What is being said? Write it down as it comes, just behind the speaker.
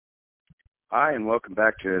Hi, and welcome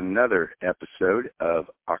back to another episode of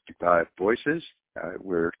Occupy Voices.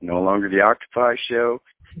 We're no longer the Occupy Show.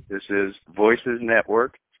 This is Voices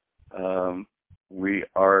Network. We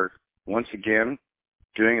are once again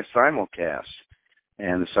doing a simulcast.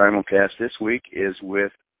 And the simulcast this week is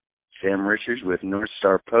with Sam Richards with North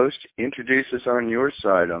Star Post. Introduce us on your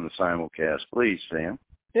side on the simulcast, please, Sam.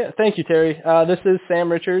 Yeah, thank you, Terry. This is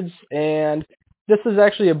Sam Richards, and this is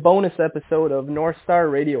actually a bonus episode of North Star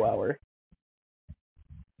Radio Hour.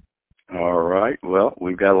 All right. Well,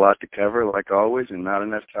 we've got a lot to cover, like always, and not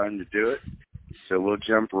enough time to do it. So we'll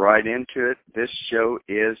jump right into it. This show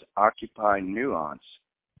is Occupy Nuance,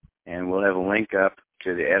 and we'll have a link up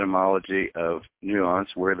to the etymology of nuance,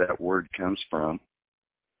 where that word comes from.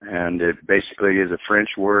 And it basically is a French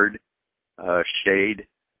word, shade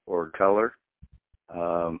or color,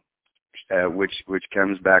 which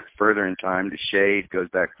comes back further in time to shade, goes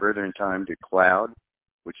back further in time to cloud,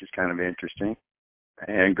 which is kind of interesting.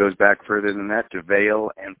 And goes back further than that to veil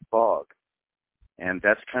and fog. And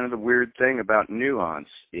that's kind of the weird thing about nuance,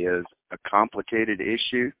 is a complicated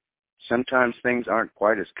issue. Sometimes things aren't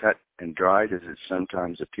quite as cut and dried as it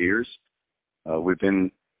sometimes appears. We've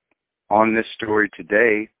been on this story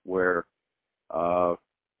today where the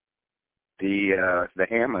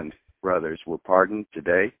Hammond brothers were pardoned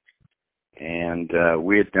today. And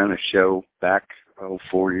we had done a show back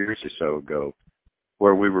 4 years or so ago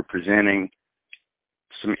where we were presenting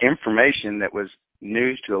some information that was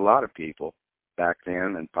news to a lot of people back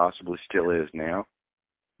then, and possibly still is now,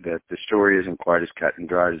 that the story isn't quite as cut and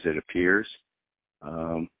dried as it appears,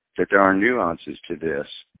 that there are nuances to this.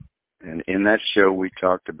 And in that show, we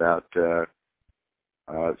talked about that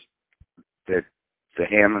the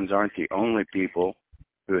Hammonds aren't the only people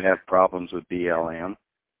who have problems with BLM,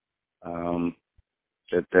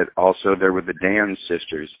 that also there were the Dan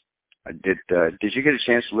sisters. Did you get a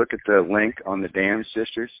chance to look at the link on the Dan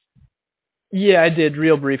sisters? Yeah, I did,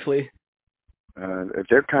 real briefly.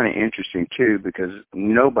 They're kind of interesting, too, because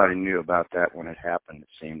nobody knew about that when it happened, it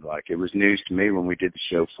seemed like. It was news to me when we did the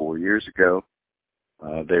show 4 years ago.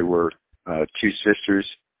 They were two sisters,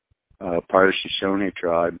 part of the Shoshone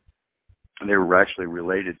tribe. They were actually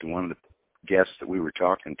related to one of the guests that we were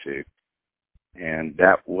talking to. And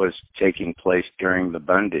that was taking place during the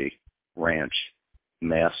Bundy Ranch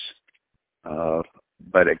mess.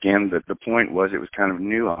 But again, the point was it was kind of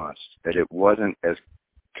nuanced, that it wasn't as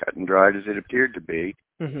cut and dried as it appeared to be,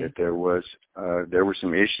 that there were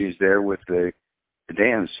some issues there with the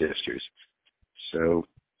Dan sisters. So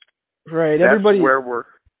right, that's where we're...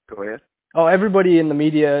 Go ahead. Oh, everybody in the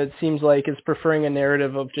media, it seems like, is preferring a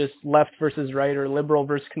narrative of just left versus right or liberal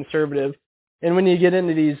versus conservative. And when you get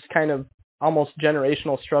into these kind of almost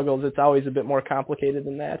generational struggles, it's always a bit more complicated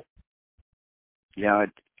than that. Yeah,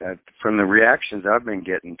 from the reactions I've been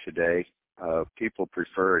getting today, people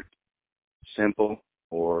prefer it simple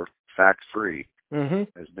or fact-free.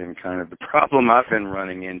 Has been kind of the problem I've been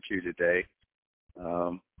running into today.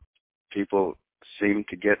 People seem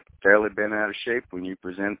to get fairly bent out of shape when you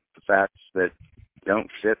present the facts that don't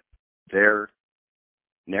fit their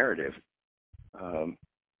narrative.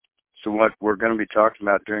 So what we're going to be talking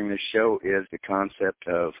about during this show is the concept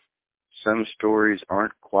of some stories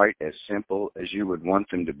aren't quite as simple as you would want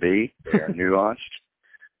them to be. They are nuanced.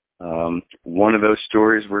 One of those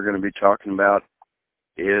stories we're going to be talking about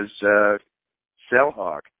is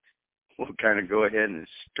Cellhawk. We'll kind of go ahead and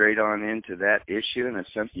straight on into that issue, and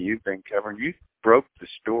it's something you've been covering. You broke the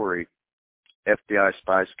story, FBI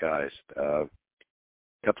Spice Guys, a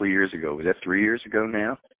couple of years ago. Was that 3 years ago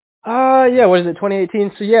now? Yeah, what is it,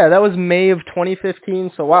 2018? So yeah, that was May of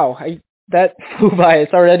 2015. So wow, that flew by.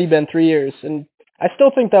 It's already been 3 years, and I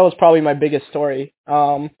still think that was probably my biggest story,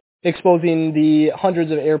 exposing the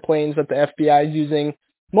hundreds of airplanes that the FBI is using,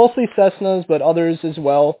 mostly Cessnas, but others as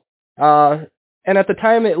well. And at the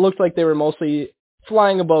time, it looked like they were mostly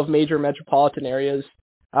flying above major metropolitan areas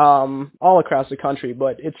all across the country,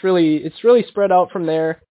 but it's really spread out from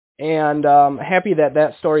there, and happy that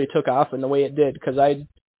that story took off in the way it did, because I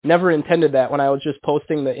never intended that when I was just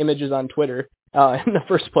posting the images on Twitter in the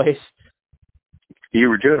first place. You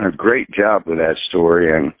were doing a great job with that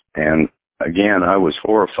story, and again, I was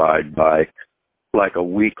horrified by, like a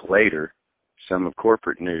week later, some of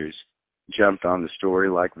corporate news jumped on the story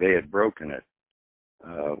like they had broken it,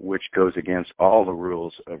 which goes against all the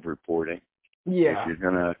rules of reporting. Yeah. If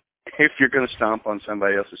you're gonna stomp on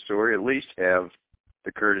somebody else's story, at least have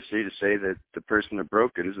the courtesy to say that the person that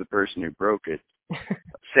broke it is the person who broke it.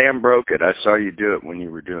 Sam broke it. I saw you do it when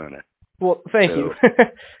you were doing it. Well, thank you.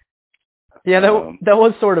 Yeah, that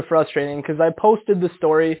was sort of frustrating, because I posted the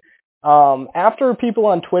story After people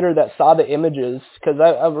on Twitter that saw the images, because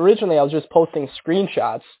originally I was just posting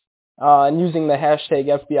screenshots and using the hashtag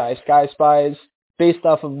FBI Sky Spies based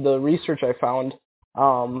off of the research I found,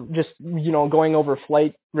 just, going over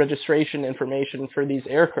flight registration information for these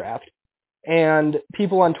aircraft. And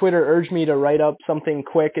people on Twitter urged me to write up something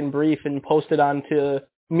quick and brief and post it onto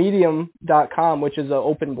Medium.com, which is an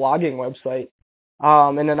open blogging website.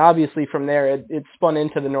 And then obviously from there, it spun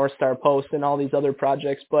into the North Star Post and all these other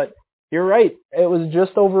projects. But you're right. It was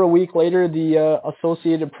just over a week later, the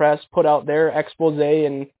Associated Press put out their expose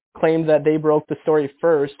and claimed that they broke the story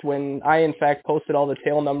first, when I, in fact, posted all the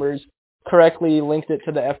tail numbers, correctly linked it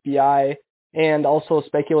to the FBI, and also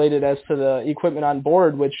speculated as to the equipment on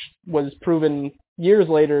board, which was proven years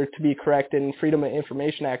later to be correct in Freedom of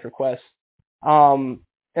Information Act requests.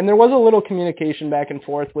 And there was a little communication back and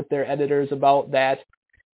forth with their editors about that.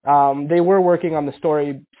 They were working on the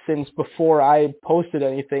story since before I posted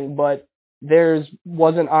anything, but theirs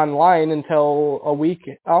wasn't online until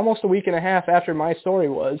almost a week and a half after my story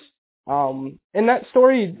was. And that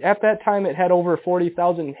story, at that time, it had over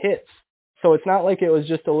 40,000 hits. So it's not like it was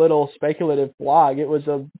just a little speculative blog. It was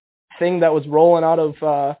a thing that was rolling out of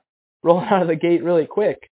the gate really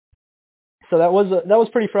quick. So that was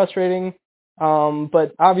pretty frustrating.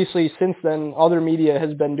 But obviously since then, other media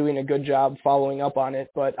has been doing a good job following up on it.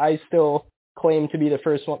 But I still claim to be the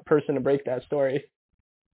first person to break that story.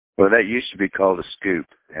 Well, that used to be called a scoop,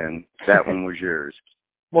 and that one was yours.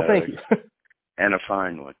 Well, thank you. And a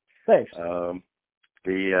fine one. Thanks.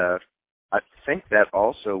 I think that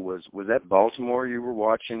also was that Baltimore you were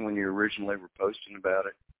watching when you originally were posting about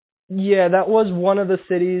it? Yeah, that was one of the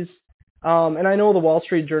cities. And I know the Wall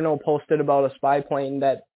Street Journal posted about a spy plane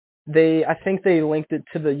that I think they linked it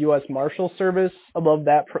to the U.S. Marshal Service above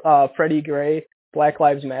that Freddie Gray Black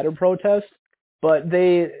Lives Matter protest. But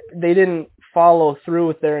they didn't follow through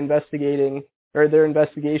with their investigation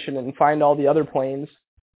and find all the other planes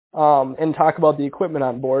and talk about the equipment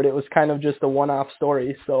on board. It was kind of just a one-off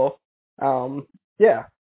story. So yeah,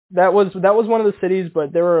 that was one of the cities,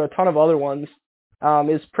 but there were a ton of other ones.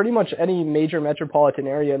 It's pretty much any major metropolitan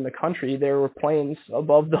area in the country. There were planes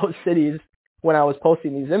above those cities when I was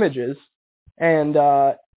posting these images, and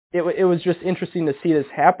it was just interesting to see this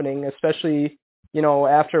happening, especially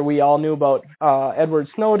after we all knew about Edward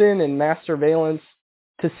Snowden and mass surveillance.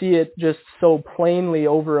 To see it just so plainly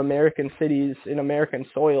over American cities in American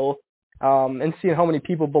soil, and seeing how many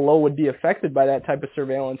people below would be affected by that type of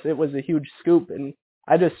surveillance, it was a huge scoop. And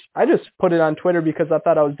I just put it on Twitter because I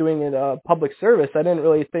thought I was doing it a public service. I didn't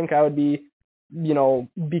really think I would be,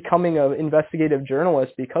 becoming an investigative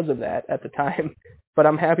journalist because of that at the time. But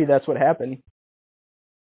I'm happy that's what happened.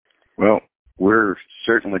 Well, we're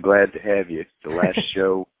certainly glad to have you. The last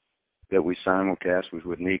show that we simulcast was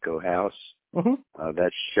with Nico House. Mm-hmm.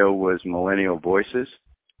 That show was Millennial Voices,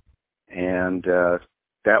 and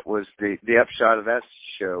that was the upshot of that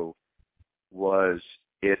show was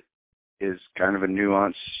it is kind of a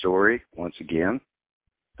nuanced story once again,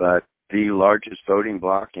 but the largest voting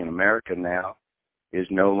bloc in America now is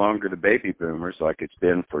no longer the baby boomers like it's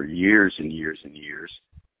been for years and years and years.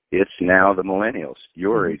 It's now the millennials,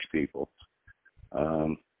 your age people.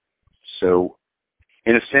 So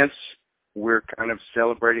in a sense, we're kind of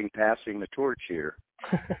celebrating passing the torch here.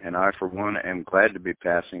 And I, for one, am glad to be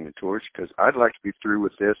passing the torch because I'd like to be through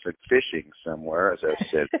with this and fishing somewhere, as I've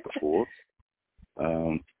said before.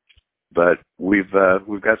 But we've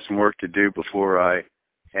got some work to do before I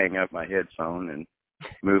hang up my headphone and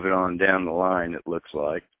move it on down the line, it looks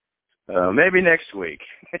like. Maybe next week.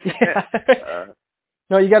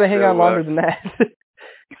 No, you got to hang on longer than that.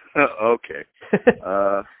 Okay.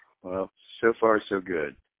 Well, so far so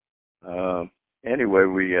good.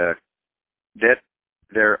 Anyway,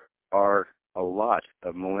 there are a lot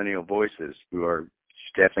of millennial voices who are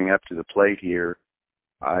stepping up to the plate here.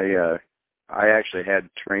 I actually had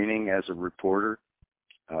training as a reporter.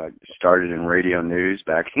 Started in radio news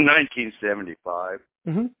back in 1975,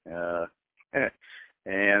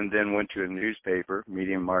 and then went to a newspaper,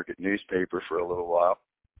 medium market newspaper, for a little while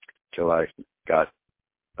till I got.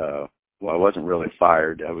 Well, I wasn't really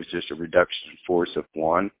fired. I was just a reduction in force of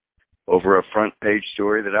one over a front page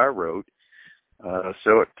story that I wrote.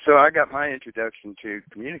 So I got my introduction to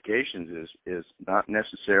communications is not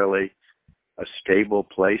necessarily a stable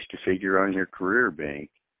place to figure on your career being.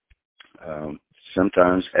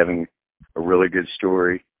 Sometimes having a really good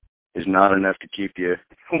story is not enough to keep you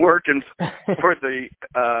working for the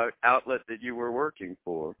outlet that you were working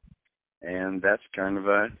for. And that's kind of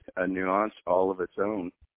a nuance all of its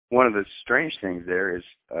own. One of the strange things there is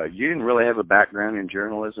you didn't really have a background in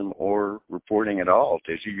journalism or reporting at all,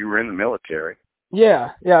 did you? You were in the military.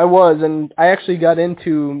 Yeah, I was, and I actually got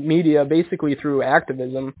into media basically through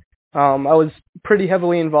activism. I was pretty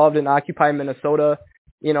heavily involved in Occupy Minnesota.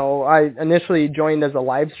 I initially joined as a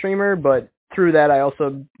live streamer, but through that I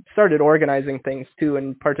also started organizing things too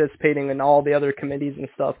and participating in all the other committees and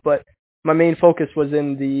stuff. But my main focus was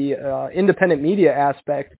in the independent media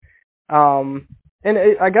aspect.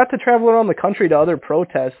 I got to travel around the country to other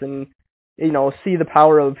protests and, see the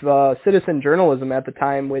power of citizen journalism at the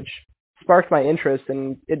time, which sparked my interest,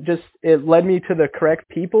 and it led me to the correct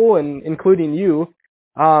people, and including you.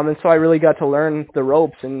 And so I really got to learn the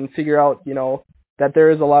ropes and figure out, that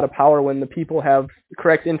there is a lot of power when the people have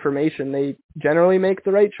correct information. They generally make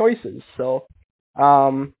the right choices. So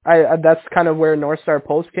that's kind of where North Star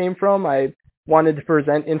Post came from. I wanted to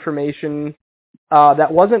present information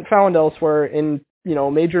that wasn't found elsewhere in,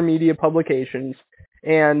 major media publications,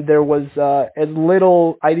 and there was as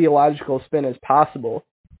little ideological spin as possible.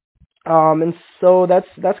 And so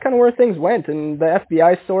that's kind of where things went, and the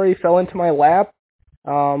FBI story fell into my lap.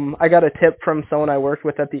 I got a tip from someone I worked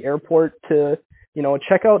with at the airport to,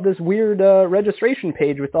 check out this weird registration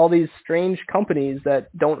page with all these strange companies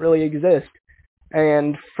that don't really exist.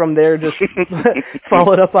 And from there, just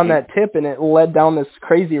followed up on that tip, and it led down this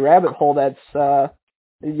crazy rabbit hole that's,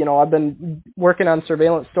 I've been working on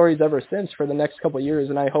surveillance stories ever since for the next couple of years,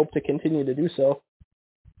 and I hope to continue to do so.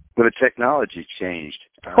 Well, the technology changed.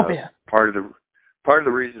 Yeah. Part of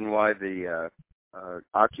the reason why the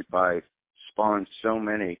Occupy spawned so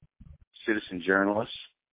many citizen journalists,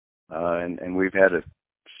 and we've had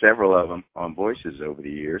several of them on Voices over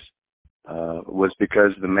the years, was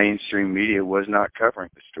because the mainstream media was not covering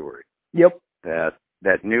the story. Yep.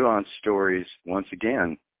 That nuanced stories, once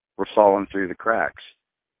again, were falling through the cracks.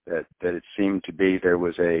 That it seemed to be there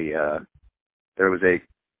was a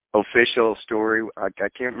official story. I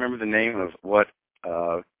can't remember the name of what.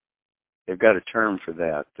 They've got a term for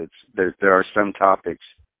that. There are some topics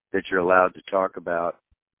that you're allowed to talk about,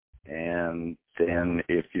 and then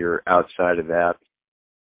if you're outside of that,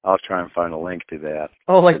 I'll try and find a link to that.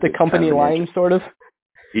 Oh, like the company line, sort of?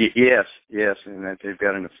 Yes, and that they've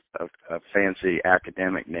got a fancy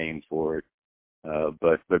academic name for it.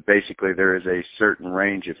 But basically there is a certain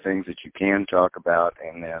range of things that you can talk about,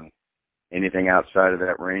 and then anything outside of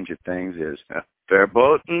that range of things is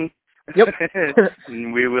verboten. Yep.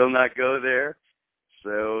 We will not go there.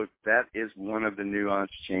 So that is one of the nuanced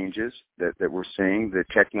changes that we're seeing. The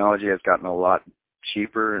technology has gotten a lot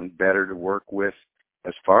cheaper and better to work with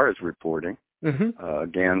as far as reporting. Mm-hmm.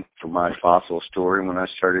 Again, for my fossil story, when I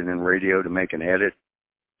started in radio to make an edit,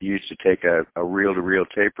 you used to take a reel-to-reel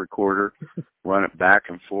tape recorder, run it back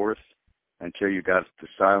and forth until you got the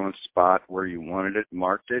silent spot where you wanted it,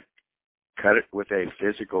 marked it, cut it with a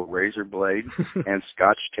physical razor blade, and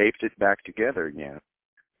scotch taped it back together again.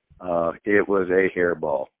 It was a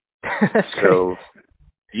hairball. So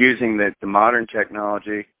using the modern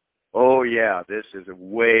technology, oh yeah, this is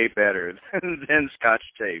way better than scotch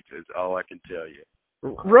tape is all I can tell you.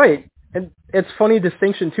 Right. And it's funny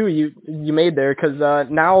distinction too you made there, because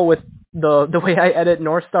now with the way I edit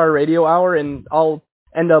North Star Radio Hour, and I'll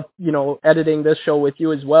end up editing this show with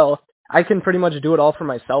you as well, I can pretty much do it all from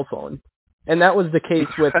my cell phone. And that was the case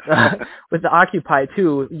with with the Occupy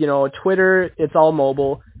too. Twitter, it's all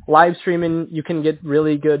mobile. Live streaming, you can get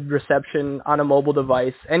really good reception on a mobile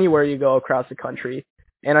device anywhere you go across the country.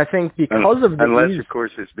 And I think because of the unless of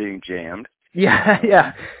course it's being jammed.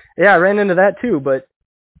 Yeah, I ran into that too, but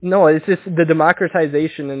no, it's just the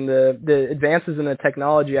democratization and the advances in the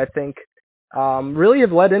technology, I think, really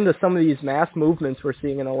have led into some of these mass movements we're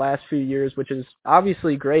seeing in the last few years, which is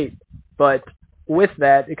obviously great. But with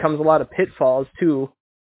that, it comes a lot of pitfalls too.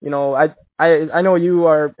 I know you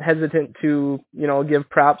are hesitant to, give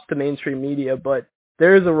props to mainstream media, but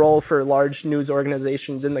there is a role for large news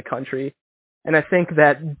organizations in the country. And I think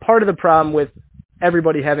that part of the problem with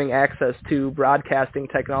everybody having access to broadcasting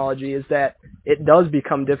technology is that it does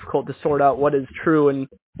become difficult to sort out what is true and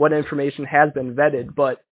what information has been vetted.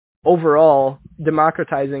 But overall,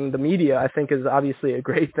 democratizing the media, I think, is obviously a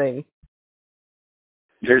great thing.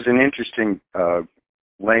 There's an interesting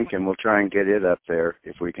link, and we'll try and get it up there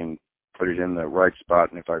if we can put it in the right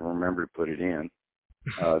spot, and if I can remember to put it in,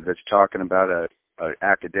 that's talking about an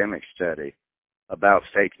academic study about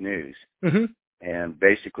fake news. Mm-hmm. And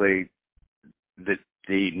basically, the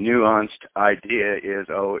nuanced idea is,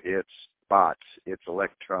 it's bots, it's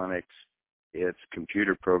electronics, it's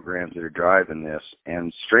computer programs that are driving this.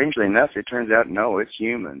 And strangely enough, it turns out, no, it's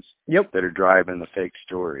humans that are driving the fake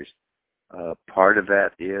stories. Part of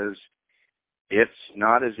that is it's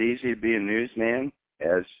not as easy to be a newsman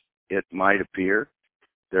as it might appear.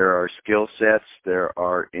 There are skill sets. There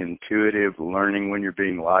are intuitive learning when you're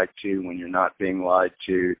being lied to, when you're not being lied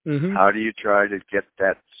to. Mm-hmm. How do you try to get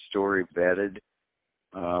that story vetted?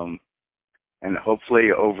 And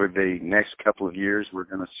hopefully over the next couple of years, we're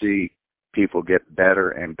going to see people get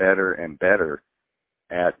better and better and better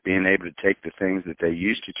at being able to take the things that they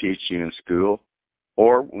used to teach you in school.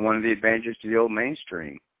 Or one of the advantages to the old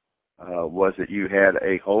mainstream was that you had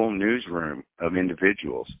a whole newsroom of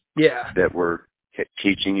individuals that were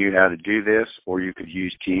teaching you how to do this, or you could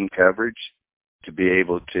use team coverage to be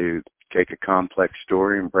able to take a complex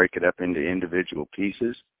story and break it up into individual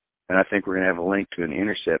pieces. And I think we're going to have a link to an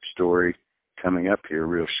Intercept story coming up here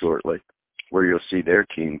real shortly, where you'll see their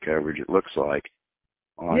team coverage, it looks like,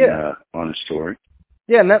 on the story.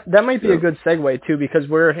 Yeah, and that might be a good segue, too, because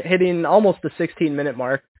we're hitting almost the 16-minute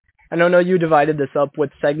mark. I know you divided this up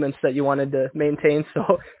with segments that you wanted to maintain,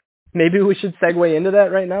 so maybe we should segue into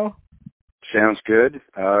that right now. Sounds good.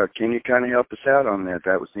 Can you kind of help us out on that?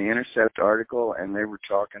 That was the Intercept article, and they were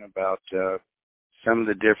talking about some of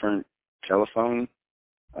the different telephone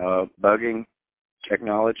bugging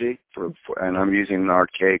technology, and I'm using an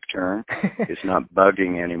archaic term. It's not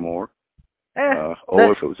bugging anymore. If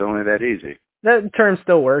it was only that easy. That term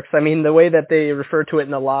still works. I mean, the way that they refer to it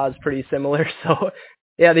in the law is pretty similar. So,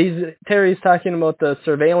 yeah, Terry's talking about the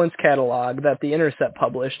surveillance catalog that the Intercept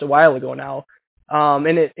published a while ago now.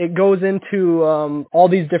 And it goes into all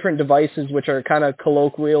these different devices, which are kind of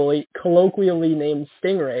colloquially named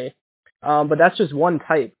Stingray. But that's just one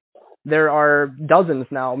type. There are dozens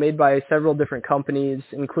now made by several different companies,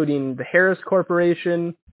 including the Harris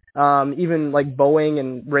Corporation, even like Boeing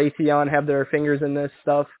and Raytheon have their fingers in this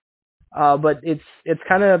stuff. But it's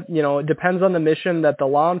kind of, it depends on the mission that the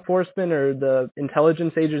law enforcement or the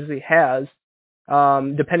intelligence agency has,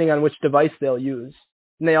 depending on which device they'll use.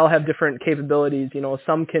 And they all have different capabilities.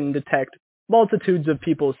 Some can detect multitudes of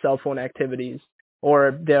people's cell phone activities,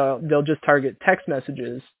 or they'll just target text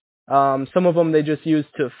messages. Some of them they just use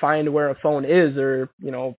to find where a phone is, or,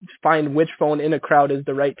 find which phone in a crowd is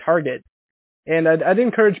the right target. And I'd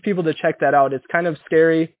encourage people to check that out. It's kind of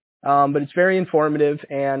scary, but it's very informative.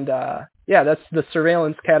 And that's the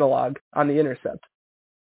surveillance catalog on the Intercept.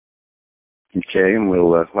 Okay, and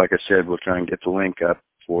we'll, like I said, we'll try and get the link up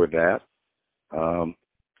for that.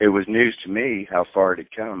 It was news to me how far it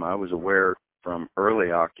had come. I was aware from early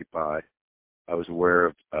Occupy. I was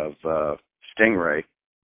aware of Stingray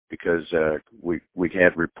because we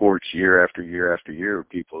had reports year after year after year of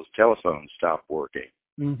people's telephones stopped working.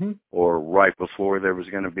 Mm-hmm. Or right before there was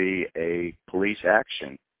going to be a police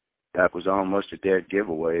action. That was almost a dead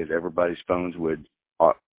giveaway that everybody's phones would,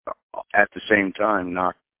 at the same time,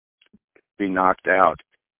 be knocked out.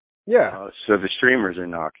 Yeah. So the streamers are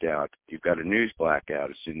knocked out. You've got a news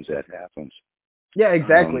blackout as soon as that happens. Yeah,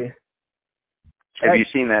 exactly. Have you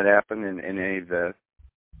seen that happen in any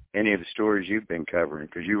of the stories you've been covering?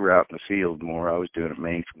 Because you were out in the field more. I was doing it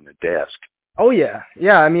mainly from the desk. Oh, yeah.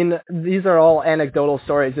 Yeah, I mean, these are all anecdotal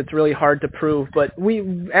stories. It's really hard to prove. But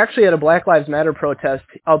we actually had a Black Lives Matter protest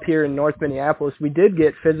up here in North Minneapolis. We did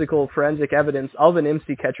get physical forensic evidence of an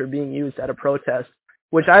IMSI catcher being used at a protest,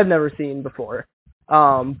 which I've never seen before.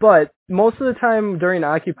 But most of the time during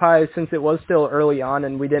Occupy, since it was still early on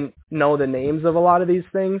and we didn't know the names of a lot of these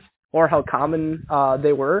things or how common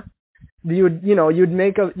they were, you'd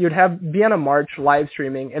be on a march live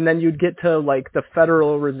streaming, and then you'd get to like the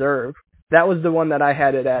Federal Reserve. That was the one that I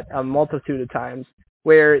had it at a multitude of times,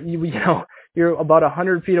 where you're about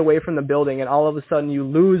 100 feet away from the building, and all of a sudden you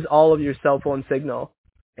lose all of your cell phone signal,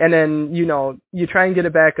 and then you try and get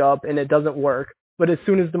it back up, and it doesn't work. But as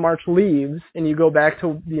soon as the march leaves and you go back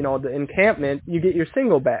to the encampment, you get your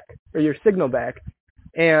signal back.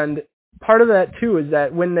 And part of that too is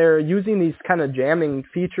that when they're using these kind of jamming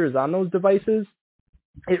features on those devices,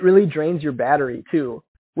 it really drains your battery too,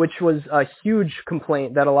 which was a huge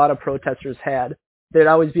complaint that a lot of protesters had. They'd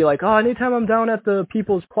always be like, anytime I'm down at the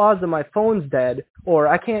People's Plaza, my phone's dead, or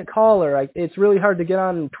I can't call, or it's really hard to get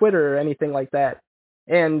on Twitter or anything like that.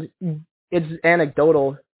 And it's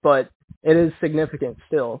anecdotal, but it is significant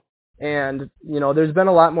still. And, there's been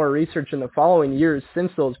a lot more research in the following years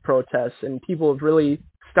since those protests, and people have really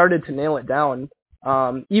started to nail it down.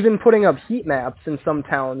 Even putting up heat maps in some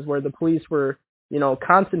towns where the police were,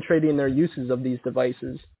 concentrating their uses of these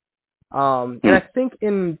devices. And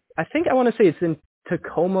I want to say it's in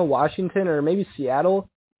Tacoma, Washington, or maybe Seattle.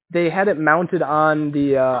 They had it mounted on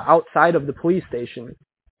the outside of the police station.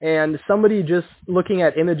 And somebody just looking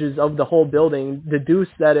at images of the whole building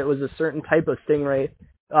deduced that it was a certain type of Stingray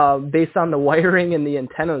based on the wiring and the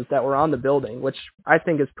antennas that were on the building, which I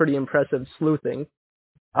think is pretty impressive sleuthing.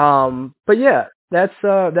 But yeah, that's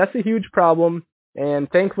a huge problem. And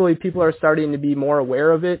thankfully, people are starting to be more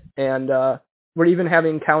aware of it, and we're even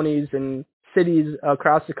having counties and cities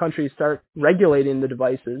across the country start regulating the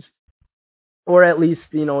devices, or at least,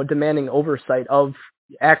 demanding oversight of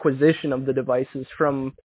acquisition of the devices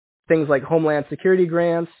from things like Homeland Security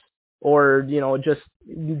grants, or, just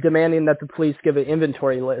demanding that the police give an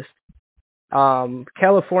inventory list.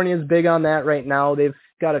 California is big on that right now. They've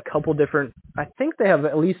got a couple different, I think they have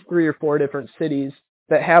at least 3 or 4 different cities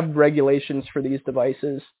that have regulations for these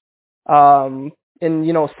devices. And,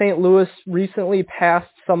 St. Louis recently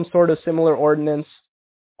passed some sort of similar ordinance.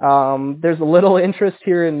 There's a little interest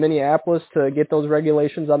here in Minneapolis to get those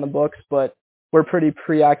regulations on the books, but we're pretty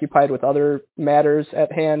preoccupied with other matters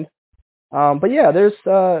at hand. But yeah, there's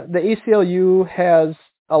the ACLU has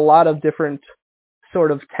a lot of different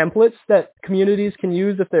sort of templates that communities can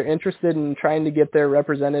use if they're interested in trying to get their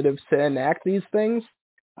representatives to enact these things.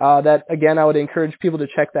 That, again, I would encourage people to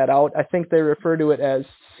check that out. I think they refer to it as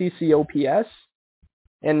CCOPS,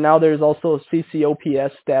 and now there's also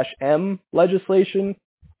CCOPS-M legislation,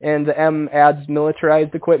 and the M adds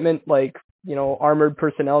militarized equipment like, armored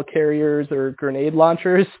personnel carriers or grenade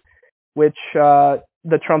launchers, which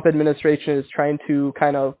the Trump administration is trying to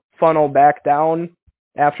kind of funnel back down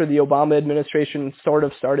after the Obama administration sort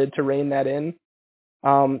of started to rein that in.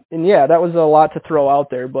 And yeah, that was a lot to throw out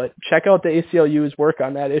there, but check out the ACLU's work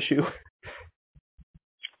on that issue.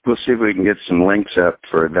 We'll see if we can get some links up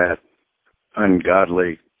for that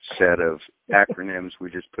ungodly set of acronyms we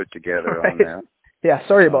just put together right on that. Yeah,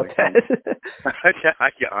 sorry about that.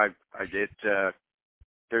 I did.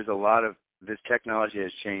 There's a lot of this technology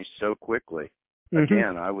has changed so quickly. Mm-hmm.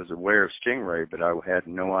 Again, I was aware of Stingray, but I had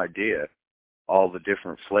no idea all the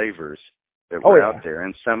different flavors that were out there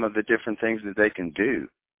and some of the different things that they can do.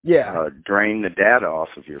 Yeah. Drain the data off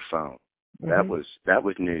of your phone. Mm-hmm. That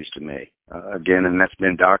was news to me. Again, and that's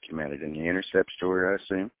been documented in the Intercept story, I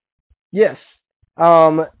assume. Yes.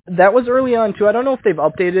 That was early on too. I don't know if they've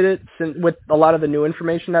updated it with a lot of the new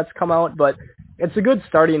information that's come out, but it's a good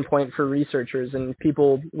starting point for researchers and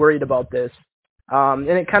people worried about this. And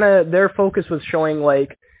it their focus was showing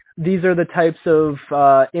like, these are the types of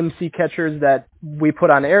MC catchers that we put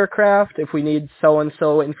on aircraft if we need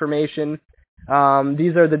so-and-so information.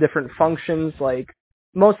 These are the different functions. Like,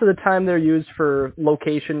 most of the time they're used for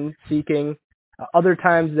location seeking. Other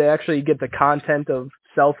times they actually get the content of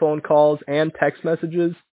cell phone calls and text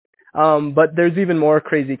messages. But there's even more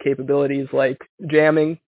crazy capabilities like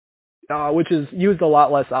jamming, which is used a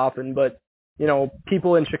lot less often. But,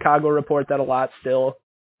 people in Chicago report that a lot still.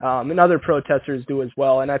 And other protesters do as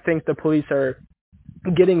well. And I think the police are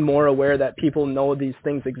getting more aware that people know these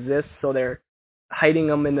things exist, so they're hiding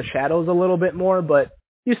them in the shadows a little bit more, but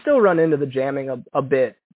you still run into the jamming a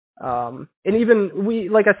bit. And even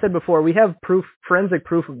like I said before, we have forensic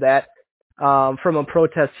proof of that from a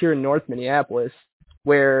protest here in North Minneapolis,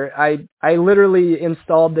 where I literally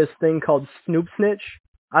installed this thing called Snoop Snitch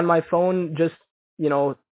on my phone. Just,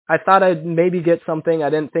 I thought I'd maybe get something. I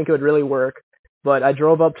didn't think it would really work. But I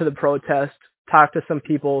drove up to the protest, talked to some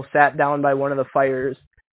people, sat down by one of the fires,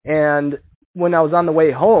 and when I was on the way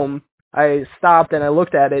home, I stopped and I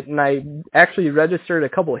looked at it, and I actually registered a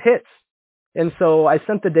couple hits. And so I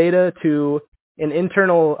sent the data to an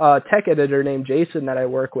internal tech editor named Jason that I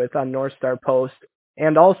work with on North Star Post,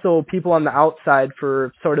 and also people on the outside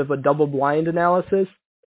for sort of a double-blind analysis.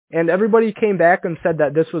 And everybody came back and said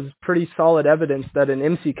that this was pretty solid evidence that an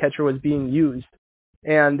MC catcher was being used.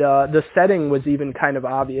 And the setting was even kind of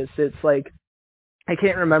obvious. It's like, I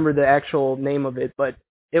can't remember the actual name of it, but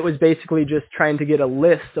it was basically just trying to get a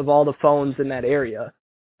list of all the phones in that area,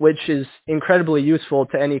 which is incredibly useful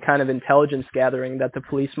to any kind of intelligence gathering that the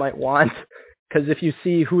police might want. Because if you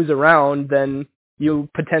see who's around, then you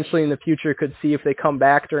potentially in the future could see if they come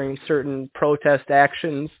back during certain protest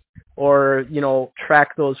actions, or,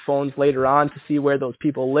 track those phones later on to see where those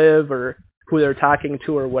people live or who they're talking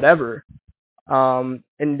to or whatever. And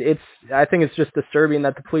I think it's just disturbing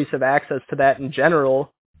that the police have access to that in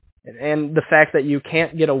general, and the fact that you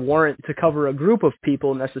can't get a warrant to cover a group of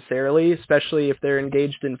people necessarily, especially if they're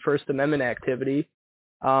engaged in First Amendment activity.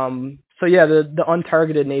 So yeah, the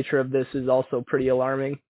untargeted nature of this is also pretty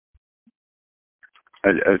alarming.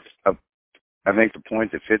 I think the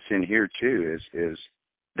point that fits in here too is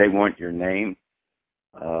they want your name.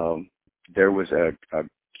 There was a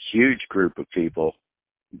huge group of people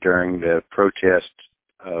during the protest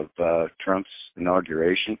of Trump's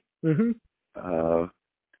inauguration. Mm-hmm.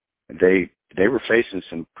 They were facing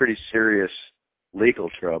some pretty serious legal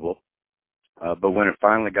trouble, but when it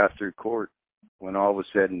finally got through court, when all was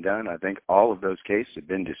said and done, I think all of those cases have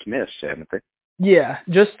been dismissed, haven't they? Yeah,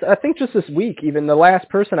 I think just this week, even the last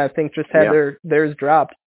person I think just had theirs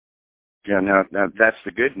dropped. Yeah, now that's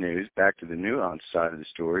the good news. Back to the nuance side of the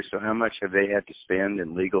story. So how much have they had to spend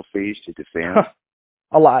in legal fees to defend?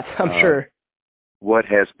 A lot, I'm sure. What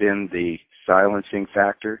has been the silencing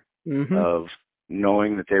factor Mm-hmm. of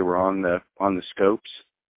knowing that they were on the scopes,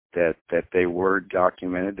 that they were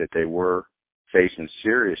documented, that they were facing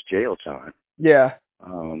serious jail time? Yeah.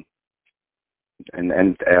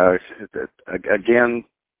 Again,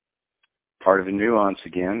 part of the nuance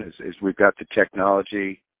again is we've got the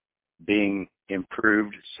technology being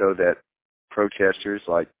improved so that protesters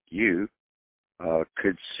like you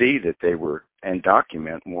could see that they were, and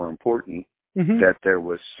document, more important, that there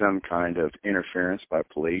was some kind of interference by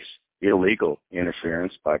police, illegal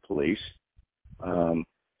interference by police. And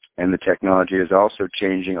the technology is also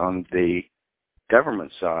changing on the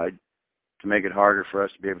government side to make it harder for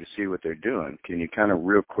us to be able to see what they're doing. Can you kind of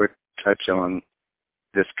real quick touch on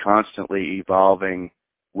this constantly evolving,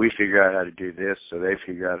 we figure out how to do this, so they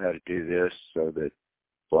figure out how to do this, so that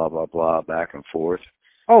blah, blah, blah, back and forth?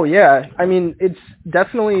 Oh, yeah. I mean, it's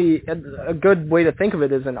definitely a good way to think of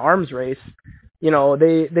it as an arms race. You know,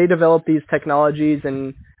 they develop these technologies,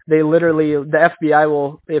 and they literally, the FBI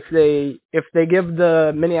will, if they give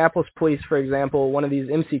the Minneapolis police, for example, one of these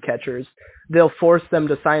IMSI catchers, they'll force them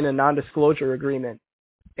to sign a non-disclosure agreement.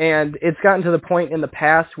 And it's gotten to the point in the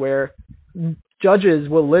past where judges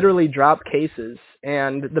will literally drop cases,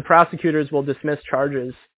 and the prosecutors will dismiss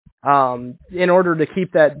charges in order to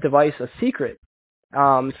keep that device a secret.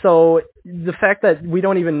 So the fact that we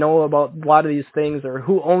don't even know about a lot of these things, or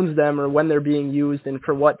who owns them, or when they're being used, and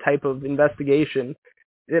for what type of investigation,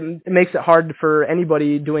 it makes it hard for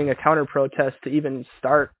anybody doing a counter protest to even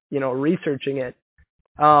start, researching it.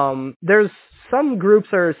 There's some groups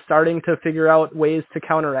are starting to figure out ways to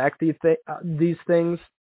counteract these things,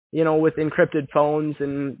 with encrypted phones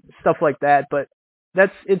and stuff like that. But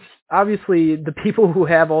it's obviously the people who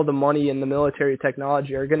have all the money and the military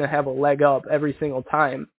technology are going to have a leg up every single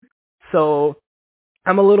time. So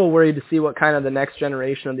I'm a little worried to see what kind of the next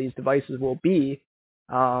generation of these devices will be.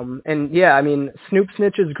 And yeah, I mean, Snoop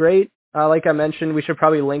Snitch is great. Like I mentioned, we should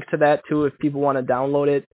probably link to that too if people want to download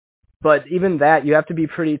it. But even that, you have to be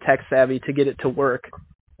pretty tech savvy to get it to work.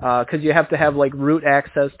 Because you have to have like root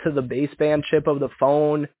access to the baseband chip of the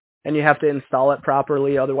phone, and you have to install it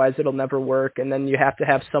properly, otherwise it'll never work. And then you have to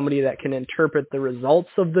have somebody that can interpret the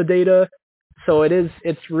results of the data. So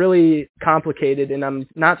it's really complicated, and I'm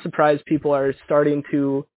not surprised people are starting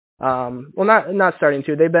to, not starting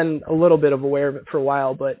to, they've been a little bit aware of it for a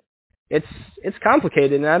while, but it's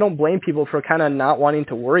complicated, and I don't blame people for kind of not wanting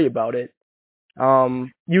to worry about it.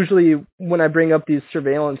 Usually when I bring up these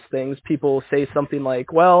surveillance things, people say something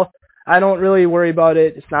like, well, I don't really worry about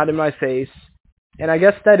it, it's not in my face. And I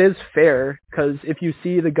guess that is fair, because if you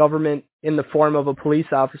see the government in the form of a police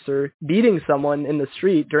officer beating someone in the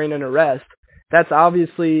street during an arrest, that's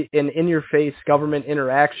obviously an in-your-face government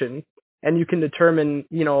interaction. And you can determine,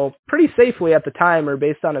 pretty safely at the time or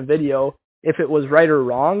based on a video if it was right or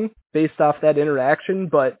wrong based off that interaction.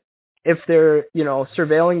 But if they're,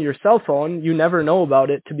 surveilling your cell phone, you never know about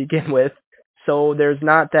it to begin with. So there's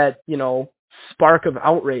not that, spark of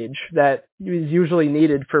outrage that is usually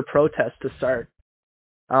needed for protests to start.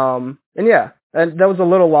 And yeah, that was a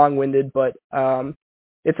little long-winded, but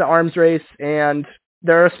it's an arms race, and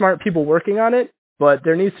there are smart people working on it, but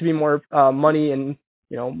there needs to be more money, and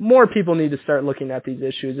more people need to start looking at these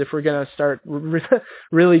issues if we're going to start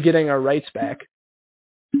really getting our rights back.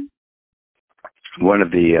 One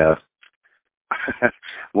of the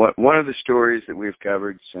one of the stories that we've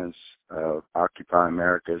covered since Occupy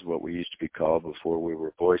America is what we used to be called before we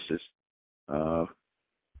were Voices.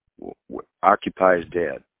 Occupy is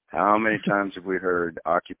dead. How many times have we heard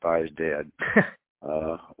Occupy is dead?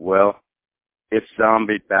 Well, it's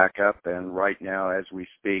zombied back up, and right now, as we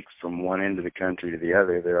speak, from one end of the country to the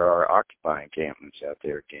other, there are Occupy encampments out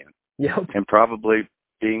there again. Yep. And probably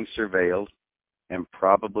being surveilled, and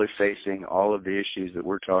probably facing all of the issues that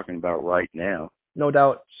we're talking about right now. No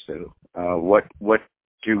doubt. So what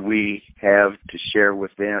do we have to share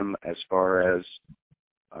with them as far as,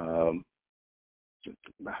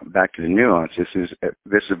 back to the nuance, this is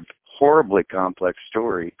a horribly complex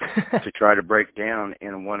story to try to break down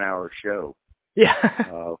in a 1-hour show.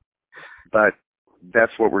 Yeah. But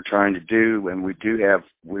that's what we're trying to do, and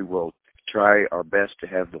we will try our best to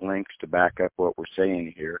have the links to back up what we're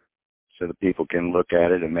saying here, so that people can look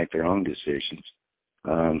at it and make their own decisions.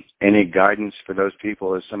 Any guidance for those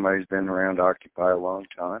people as somebody who's been around Occupy a long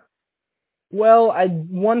time? Well,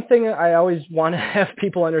 one thing I always want to have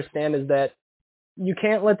people understand is that you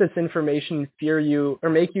can't let this information fear you or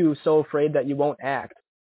make you so afraid that you won't act.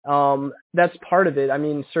 That's part of it. I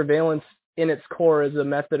mean, surveillance in its core is a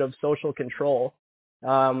method of social control.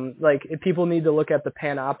 Like, if people need to look at the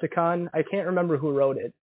Panopticon, I can't remember who wrote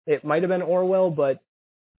it. It might have been Orwell, but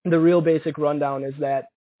the real basic rundown is that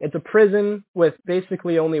it's a prison with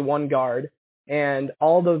basically only one guard, and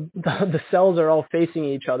all the cells are all facing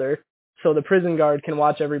each other, so the prison guard can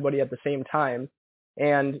watch everybody at the same time.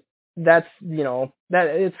 And that's, that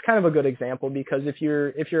it's kind of a good example, because if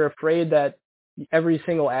you're afraid that every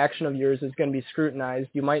single action of yours is going to be scrutinized,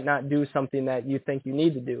 you might not do something that you think you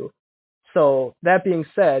need to do. So that being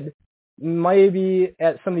said, maybe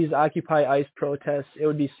at some of these Occupy ICE protests, it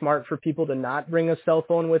would be smart for people to not bring a cell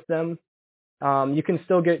phone with them. You can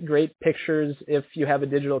still get great pictures if you have a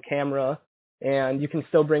digital camera, and you can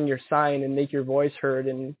still bring your sign and make your voice heard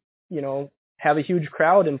and, have a huge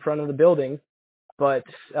crowd in front of the building. But,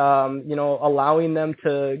 allowing them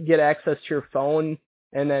to get access to your phone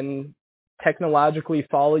and then technologically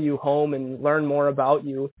follow you home and learn more about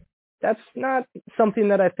you, that's not something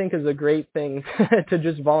that I think is a great thing to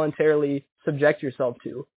just voluntarily subject yourself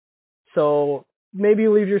to. So maybe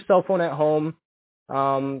leave your cell phone at home.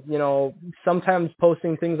 Sometimes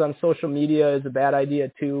posting things on social media is a bad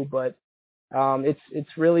idea too, but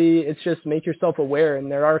it's just make yourself aware,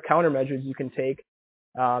 and there are countermeasures you can take.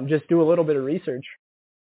 Just do a little bit of research.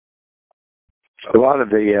 A lot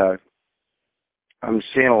of I'm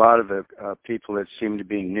seeing a lot of the people that seem to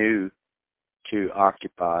be new to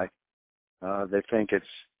Occupy. They think it's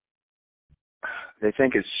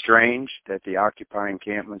strange that the Occupy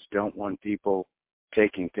encampments don't want people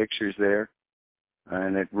taking pictures there.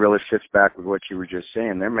 And it really fits back with what you were just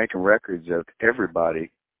saying. They're making records of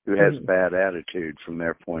everybody who has a bad attitude from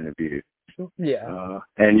their point of view. Yeah.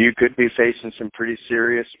 And you could be facing some pretty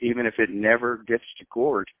serious, even if it never gets to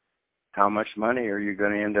court, how much money are you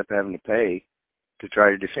going to end up having to pay to try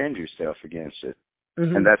to defend yourself against it?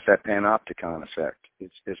 Mm-hmm. And that's that panopticon effect.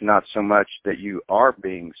 It's not so much that you are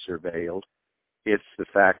being surveilled. It's the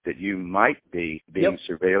fact that you might be being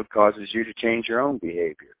surveilled causes you to change your own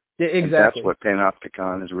behavior. Yeah, exactly. And that's what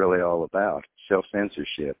panopticon is really all about,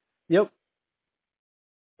 self-censorship. Yep.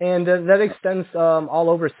 And that extends all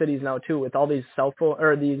over cities now too, with all these cell phone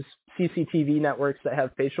or these CCTV networks that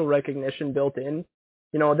have facial recognition built in.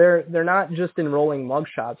 They're not just enrolling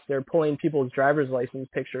mugshots; they're pulling people's driver's license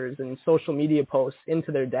pictures and social media posts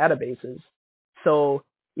into their databases. So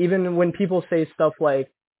even when people say stuff like,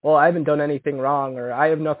 "Well, I haven't done anything wrong," or "I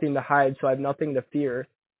have nothing to hide, so I have nothing to fear,"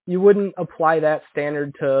 you wouldn't apply that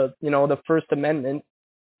standard to the First Amendment.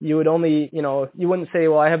 You would only, you wouldn't say,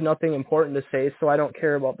 well, I have nothing important to say, so I don't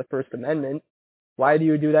care about the First Amendment. Why do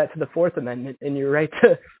you do that to the Fourth Amendment and your right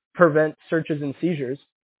to prevent searches and seizures?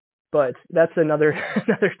 But that's another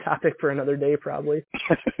topic for another day, probably.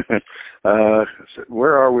 So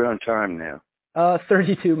where are we on time now?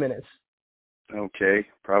 32 minutes. Okay,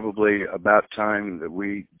 probably about time that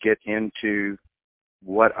we get into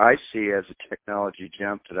what I see as a technology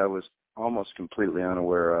jump that I was almost completely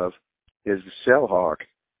unaware of, is the CellHawk.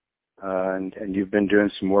 And you've been doing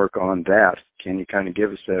some work on that. Can you kind of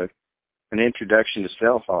give us an introduction to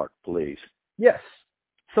CellHawk, please? Yes.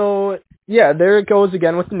 So, yeah, there it goes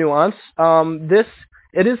again with the nuance.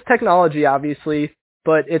 It is technology, obviously,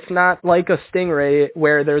 but it's not like a Stingray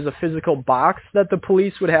where there's a physical box that the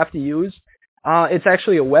police would have to use. It's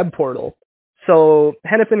actually a web portal. So,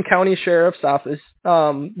 Hennepin County Sheriff's Office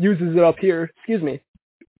uses it up here,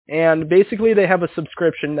 and basically they have a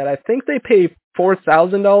subscription that I think they pay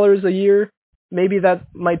 $4,000 a year. Maybe that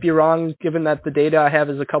might be wrong given that the data I have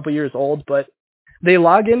is a couple years old, but they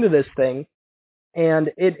log into this thing,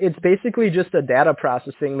 and it's basically just a data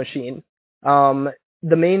processing machine. The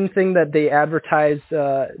main thing that they advertise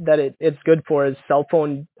that it's good for is cell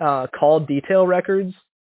phone call detail records,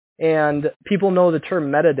 and people know the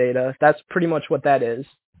term metadata. That's pretty much what that is.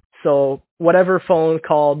 So whatever phone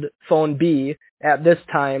called phone B at this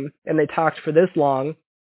time, and they talked for this long,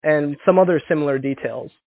 and some other similar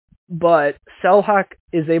details. But CellHawk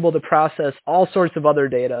is able to process all sorts of other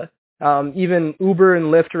data, even Uber and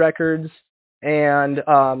Lyft records, and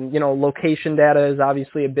location data is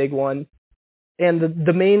obviously a big one. And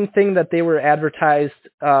the main thing that they were advertised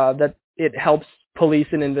that it helps police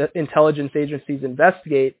and intelligence agencies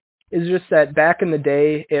investigate is just that back in the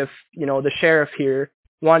day, if the sheriff here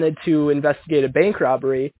wanted to investigate a bank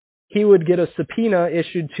robbery, he would get a subpoena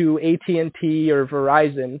issued to AT&T or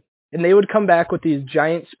Verizon, and they would come back with these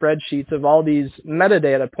giant spreadsheets of all these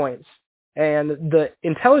metadata points. And the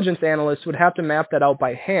intelligence analysts would have to map that out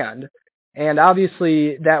by hand. And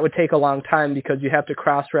obviously that would take a long time because you have to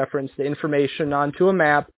cross-reference the information onto a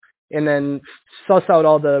map and then suss out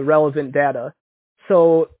all the relevant data.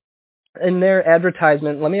 So in their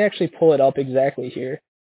advertisement, let me actually pull it up exactly here.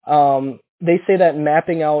 They say that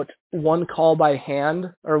mapping out one call by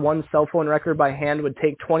hand or one cell phone record by hand would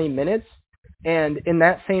take 20 minutes. And in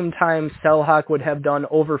that same time, Cellhawk would have done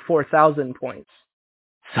over 4,000 points.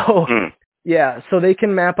 So, yeah, so they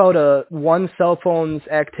can map out one cell phone's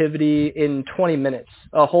activity in 20 minutes,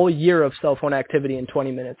 a whole year of cell phone activity in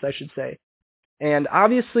 20 minutes, I should say. And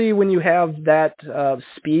obviously, when you have that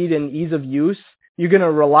speed and ease of use, you're going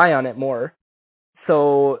to rely on it more.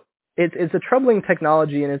 So it's a troubling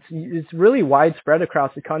technology, and it's really widespread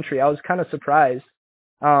across the country. I was kind of surprised.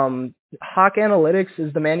 Hawk Analytics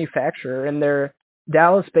is the manufacturer, and they're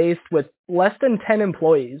Dallas-based with less than 10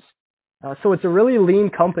 employees. So it's a really lean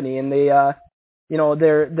company, and they,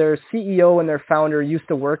 their CEO and their founder used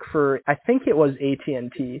to work for, I think it was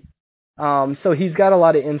AT&T. So he's got a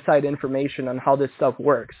lot of inside information on how this stuff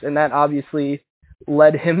works, and that obviously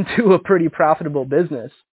led him to a pretty profitable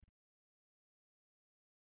business.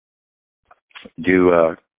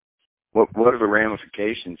 What are the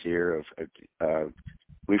ramifications here of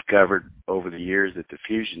we've covered over the years that the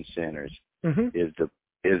fusion centers is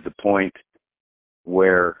the point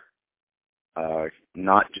where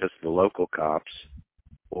not just the local cops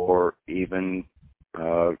or even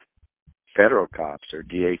federal cops or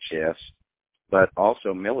DHS, but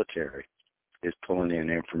also military is pulling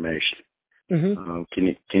in information. Can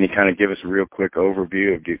you kind of give us a real quick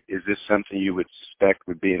overview of, is this something you would suspect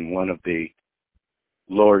would be in one of the,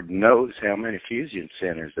 Lord knows how many fusion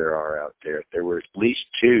centers there are out there? There were at least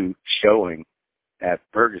 2 showing at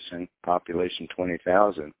Ferguson, population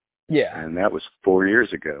 20,000. Yeah. And that was 4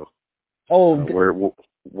 years ago. Oh,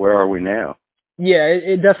 where are we now? Yeah,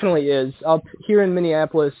 it definitely is. Up here in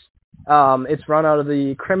Minneapolis, it's run out of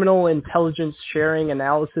the Criminal Intelligence Sharing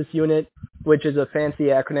Analysis Unit, which is a fancy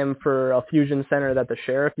acronym for a fusion center that the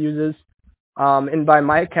sheriff uses. And by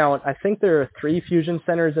my count, I think there are 3 fusion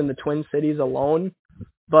centers in the Twin Cities alone.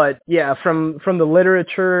 But yeah, from the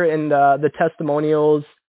literature and the testimonials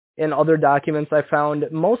and other documents I found,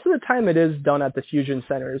 most of the time it is done at the fusion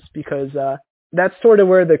centers because that's sort of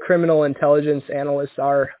where the criminal intelligence analysts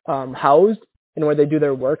are housed and where they do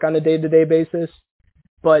their work on a day-to-day basis.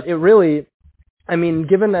 But it really, I mean,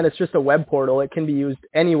 given that it's just a web portal, it can be used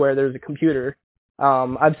anywhere there's a computer.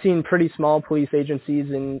 I've seen pretty small police agencies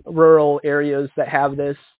in rural areas that have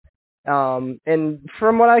this. And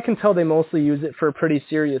from what I can tell, they mostly use it for pretty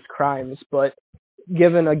serious crimes. But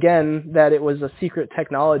given, again, that it was a secret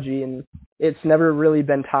technology and it's never really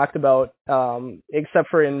been talked about, except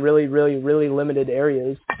for in really, really, really limited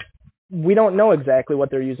areas, we don't know exactly what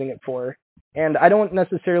they're using it for. And I don't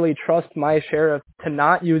necessarily trust my sheriff to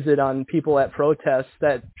not use it on people at protests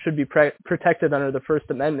that should be protected under the First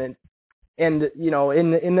Amendment. And, you know,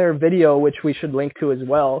 in their video, which we should link to as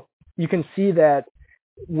well, you can see that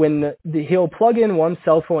when he'll plug in one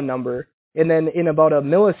cell phone number, and then in about a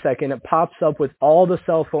millisecond, it pops up with all the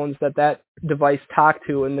cell phones that device talked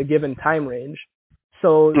to in the given time range.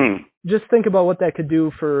 So just think about what that could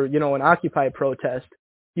do for, you know, an Occupy protest.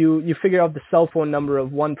 You figure out the cell phone number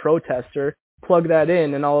of one protester, plug that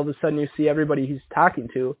in, and all of a sudden you see everybody he's talking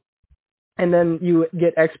to. And then you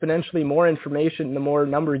get exponentially more information the more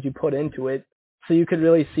numbers you put into it. So you could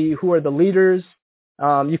really see who are the leaders.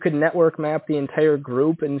 You could network map the entire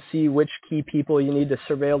group and see which key people you need to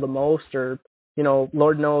surveil the most or, you know,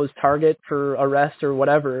 Lord knows, target for arrest or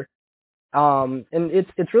whatever. And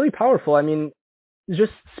it's really powerful. I mean,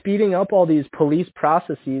 just speeding up all these police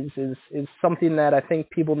processes is something that I think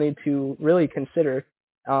people need to really consider,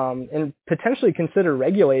 and potentially consider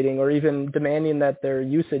regulating or even demanding that their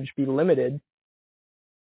usage be limited.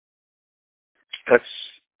 That's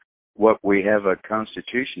what we have a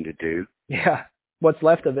constitution to do. Yeah, what's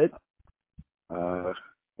left of it.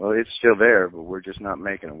 Well, it's still there, but we're just not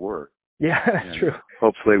making it work. Yeah, that's true.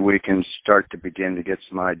 Hopefully we can start to begin to get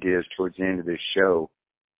some ideas towards the end of this show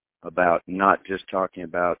about not just talking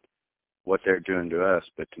about what they're doing to us,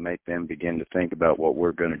 but to make them begin to think about what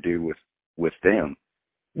we're going to do with them.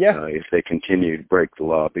 Yeah. If they continue to break the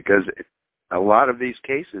law, because a lot of these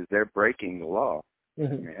cases, they're breaking the law.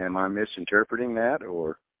 Mm-hmm. Am I misinterpreting that,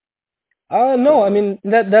 or? No, I mean,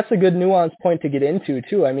 that's a good nuanced point to get into,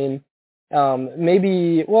 too. I mean,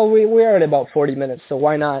 maybe, well, we are at about 40 minutes, so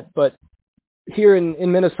why not? But here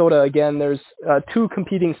in Minnesota, again, there's 2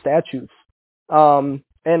 competing statutes.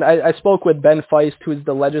 And I spoke with Ben Feist, who is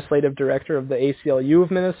the legislative director of the ACLU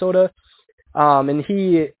of Minnesota, and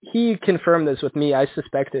he confirmed this with me. I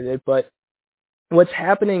suspected it, but what's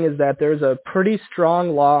happening is that there's a pretty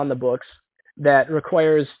strong law on the books that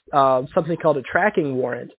requires something called a tracking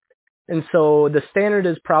warrant. And so the standard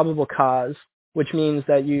is probable cause, which means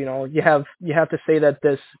that you have to say that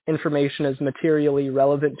this information is materially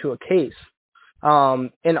relevant to a case.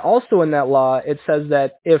 And also in that law, it says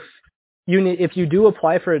that if you do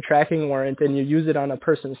apply for a tracking warrant and you use it on a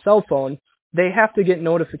person's cell phone, they have to get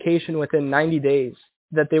notification within 90 days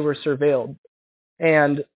that they were surveilled.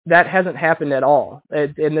 And that hasn't happened at all.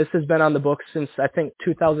 And this has been on the books since, I think,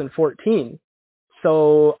 2014.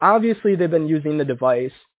 So obviously they've been using the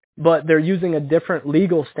device, but they're using a different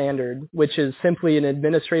legal standard, which is simply an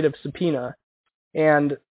administrative subpoena.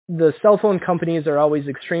 And the cell phone companies are always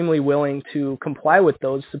extremely willing to comply with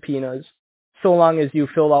those subpoenas so long as you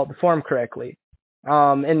fill out the form correctly.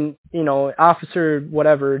 And, Officer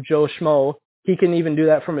whatever, Joe Schmo, he can even do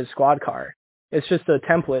that from his squad car. It's just a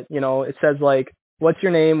template, it says like, what's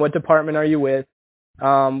your name, what department are you with,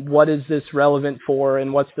 what is this relevant for,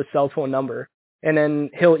 and what's the cell phone number. And then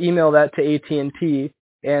he'll email that to AT&T,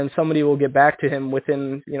 and somebody will get back to him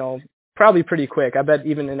within, probably pretty quick. I bet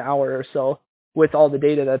even an hour or so with all the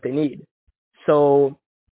data that they need. So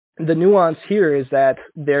the nuance here is that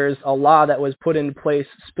there's a law that was put into place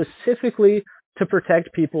specifically to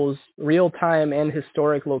protect people's real-time and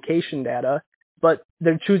historic location data, but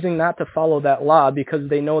they're choosing not to follow that law because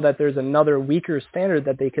they know that there's another weaker standard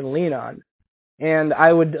that they can lean on. And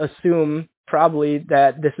I would assume probably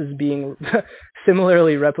that this is being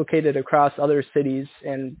similarly replicated across other cities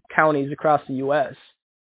and counties across the U.S.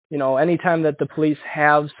 Anytime that the police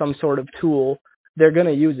have some sort of tool, they're going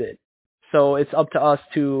to use it. So it's up to us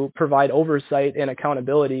to provide oversight and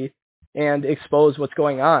accountability and expose what's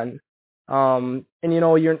going on.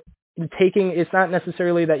 You're taking, it's not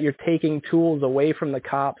necessarily that you're taking tools away from the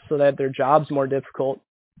cops so that their job's more difficult.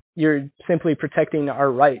 You're simply protecting our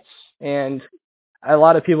rights. And a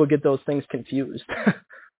lot of people get those things confused.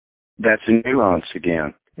 That's a nuance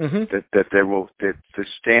again. Mm-hmm. That the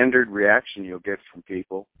standard reaction you'll get from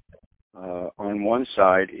people on one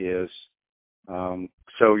side is,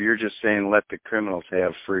 so you're just saying let the criminals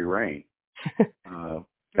have free reign.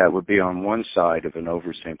 That would be on one side of an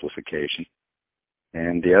oversimplification,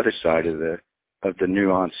 and the other side of the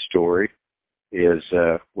nuanced story is,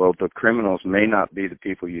 well, the criminals may not be the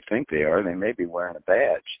people you think they are. They may be wearing a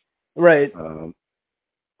badge. Right.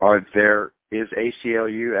 Is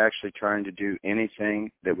ACLU actually trying to do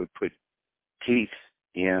anything that would put teeth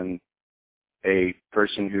in a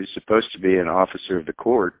person who's supposed to be an officer of the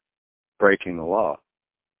court breaking the law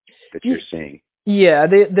that you're seeing? Yeah,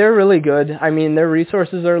 they're really good. I mean, their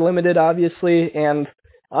resources are limited, obviously, and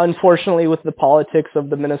unfortunately with the politics of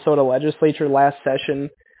the Minnesota legislature last session,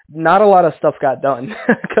 not a lot of stuff got done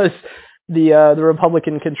because the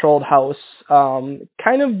Republican-controlled House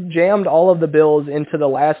kind of jammed all of the bills into the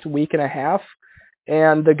last week and a half,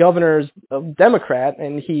 and the governor's a Democrat,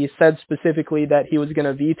 and he said specifically that he was going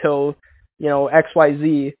to veto,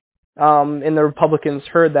 XYZ, and the Republicans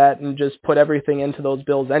heard that and just put everything into those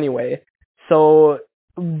bills anyway. So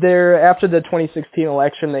after the 2016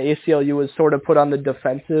 election, the ACLU was sort of put on the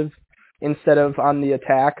defensive instead of on the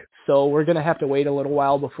attack. So we're going to have to wait a little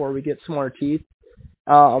while before we get some more teeth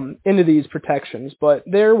into these protections. But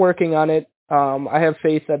they're working on it. I have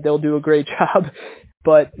faith that they'll do a great job.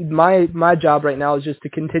 But my job right now is just to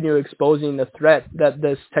continue exposing the threat that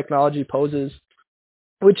this technology poses,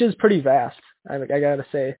 which is pretty vast, I got to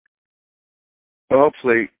say. Well,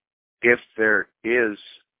 hopefully, if there is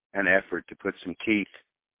an effort to put some teeth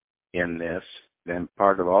in this, then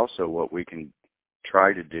part of also what we can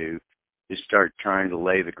try to do is start trying to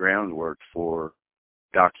lay the groundwork for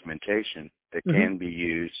documentation that can be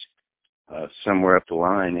used somewhere up the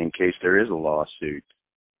line in case there is a lawsuit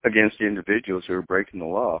against individuals who are breaking the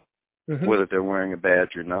law, whether they're wearing a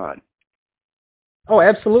badge or not. Oh,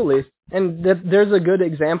 absolutely. And there's a good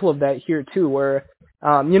example of that here, too, where,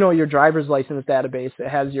 your driver's license database that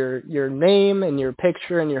has your name and your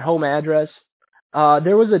picture and your home address.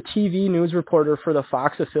 There was a TV news reporter for the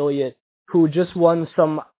Fox affiliate who just won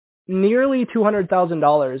some nearly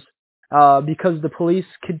 $200,000 because the police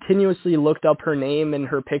continuously looked up her name and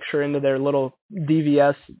her picture into their little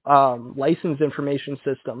DVS license information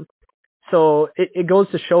system. So it goes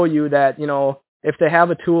to show you that, if they have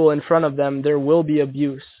a tool in front of them, there will be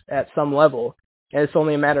abuse at some level. And it's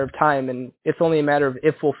only a matter of time, and it's only a matter of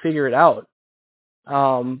if we'll figure it out.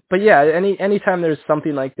 But yeah, anytime there's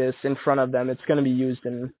something like this in front of them, it's going to be used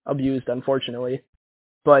and abused, unfortunately.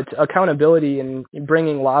 But accountability and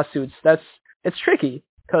bringing lawsuits, it's tricky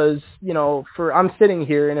because, I'm sitting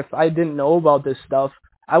here, and if I didn't know about this stuff,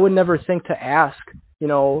 I would never think to ask,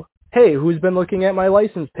 hey, who's been looking at my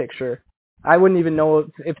license picture? I wouldn't even know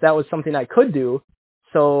if that was something I could do.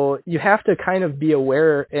 So you have to kind of be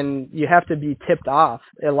aware, and you have to be tipped off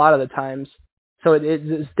a lot of the times. So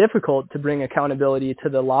it's difficult to bring accountability to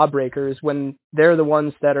the lawbreakers when they're the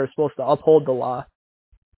ones that are supposed to uphold the law.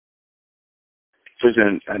 There's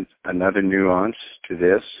another nuance to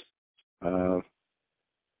this.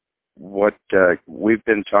 What we've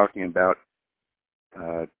been talking about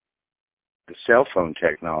the cell phone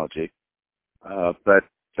technology, but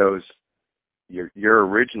your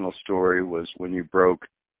original story was when you broke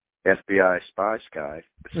FBI Spy Sky.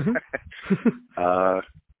 Mm-hmm.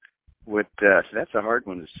 That's a hard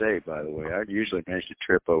one to say, by the way. I usually manage to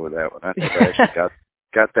trip over that one. I think I actually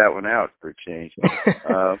got that one out for a change.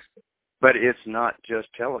 But it's not just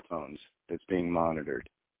telephones that's being monitored.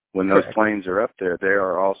 When those planes are up there, they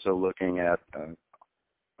are also looking at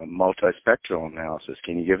a multispectral analysis.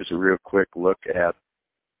 Can you give us a real quick look at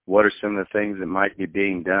what are some of the things that might be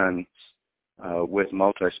being done with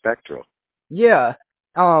multispectral? Yeah.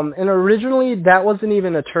 And originally that wasn't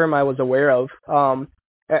even a term I was aware of.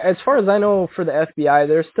 As far as I know, for the FBI,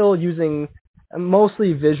 they're still using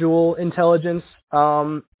mostly visual intelligence,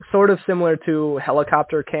 sort of similar to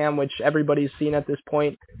helicopter cam, which everybody's seen at this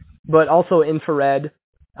point, but also infrared.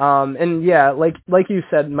 And yeah, like you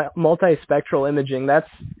said, multispectral imaging, that's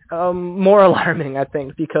more alarming, I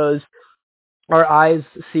think, because our eyes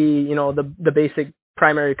see, the basic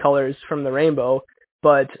primary colors from the rainbow,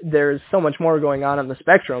 but there's so much more going on the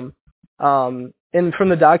spectrum. And from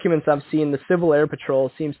the documents I've seen, the Civil Air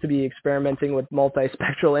Patrol seems to be experimenting with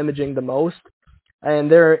multispectral imaging the most,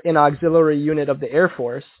 and they're an auxiliary unit of the Air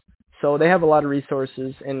Force, so they have a lot of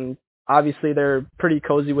resources, and obviously they're pretty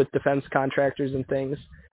cozy with defense contractors and things.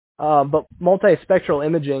 But multispectral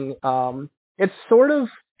imaging, it's sort of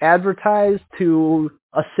advertised to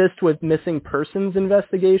assist with missing persons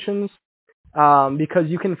investigations, because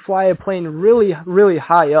you can fly a plane really, really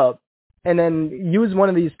high up and then use one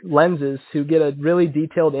of these lenses to get a really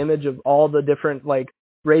detailed image of all the different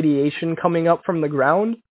radiation coming up from the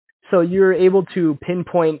ground. So you're able to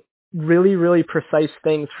pinpoint really, really precise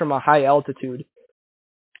things from a high altitude.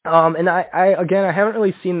 And I haven't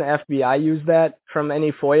really seen the FBI use that from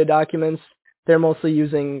any FOIA documents. They're mostly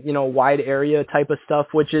using, wide area type of stuff,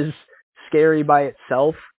 which is scary by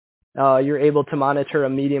itself. You're able to monitor a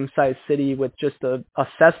medium-sized city with just a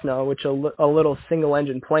Cessna, which a little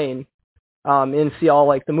single-engine plane, and see all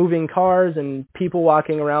the moving cars and people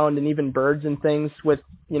walking around and even birds and things with,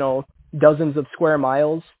 dozens of square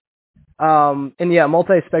miles. And yeah,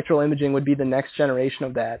 multispectral imaging would be the next generation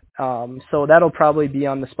of that. So that'll probably be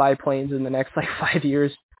on the spy planes in the next 5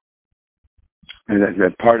 years. And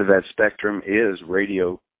that part of that spectrum is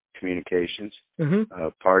radio communications. Mm-hmm.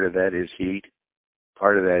 Part of that is heat.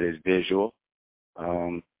 Part of that is visual.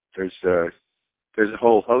 There's a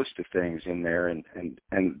whole host of things in there, and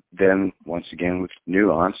then once again with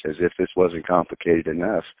nuance, as if this wasn't complicated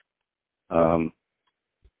enough.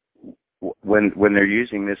 When they're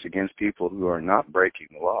using this against people who are not breaking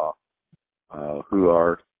the law, who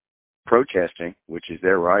are protesting, which is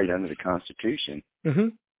their right under the Constitution.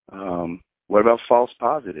 Mm-hmm. What about false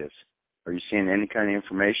positives? Are you seeing any kind of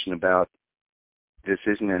information about this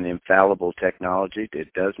isn't an infallible technology?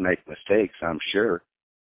 It does make mistakes, I'm sure,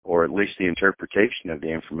 or at least the interpretation of the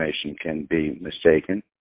information can be mistaken.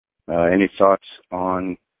 Any thoughts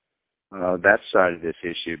on that side of this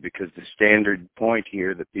issue? Because the standard point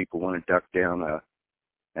here that people want to duck down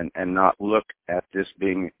and not look at this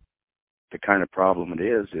being the kind of problem it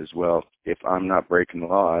is, well, if I'm not breaking the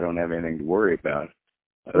law, I don't have anything to worry about.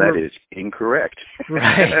 That is incorrect.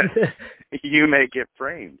 Right. You may get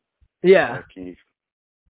framed. Yeah.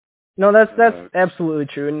 No, that's absolutely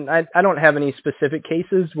true, and I don't have any specific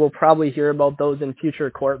cases. We'll probably hear about those in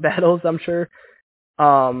future court battles, I'm sure.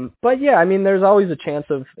 But yeah, I mean, there's always a chance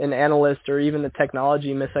of an analyst or even the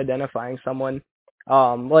technology misidentifying someone.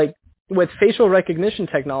 Like with facial recognition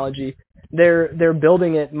technology, they're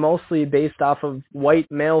building it mostly based off of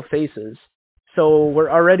white male faces. So we're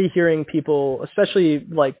already hearing people, especially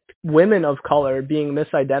women of color, being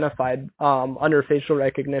misidentified under facial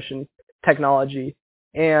recognition technology.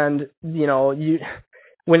 And,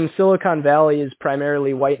 when Silicon Valley is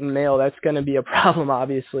primarily white and male, that's going to be a problem,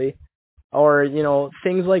 obviously. Or,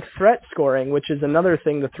 things like threat scoring, which is another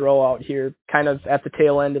thing to throw out here, kind of at the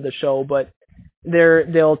tail end of the show. But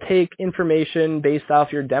they'll take information based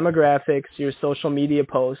off your demographics, your social media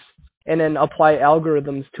posts, and then apply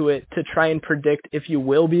algorithms to it to try and predict if you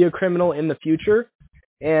will be a criminal in the future.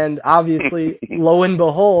 And obviously, lo and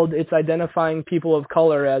behold, it's identifying people of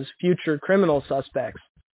color as future criminal suspects.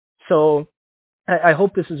 So I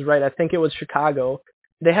hope this is right. I think it was Chicago.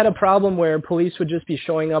 They had a problem where police would just be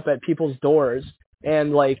showing up at people's doors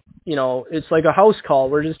and like, it's like a house call.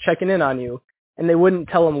 We're just checking in on you. And they wouldn't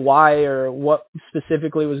tell them why or what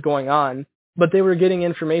specifically was going on, but they were getting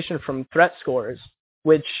information from threat scores,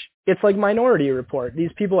 which it's like Minority Report.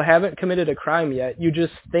 These people haven't committed a crime yet. You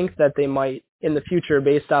just think that they might in the future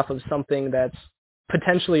based off of something that's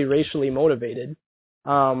potentially racially motivated,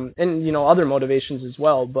 and other motivations as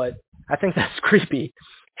well. But I think that's creepy,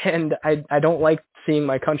 and I don't like seeing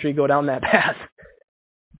my country go down that path.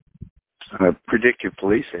 Predictive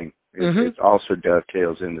policing it also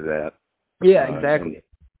dovetails into that. Yeah, exactly.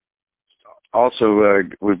 Also,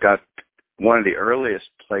 we've got one of the earliest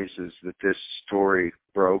places that this story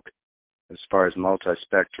broke as far as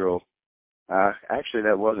multispectral. Actually,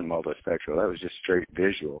 that wasn't multispectral. That was just straight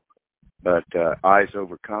visual. But Eyes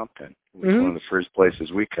Over Compton was one of the first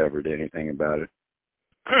places we covered anything about it.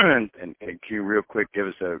 and can you real quick give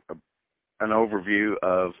us an overview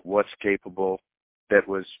of what's capable that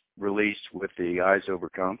was released with the Eyes Over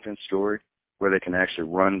Compton story, where they can actually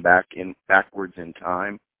run backwards in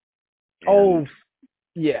time? Oh,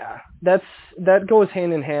 yeah. That goes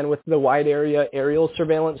hand in hand with the wide area aerial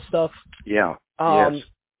surveillance stuff. Yeah. Yes.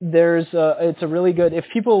 It's a really good, if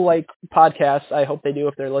people like podcasts, I hope they do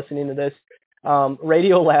if they're listening to this.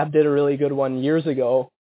 Radiolab did a really good one years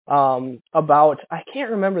ago about, I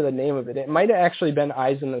can't remember the name of it. It might have actually been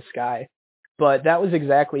Eyes in the Sky, but that was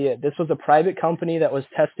exactly it. This was a private company that was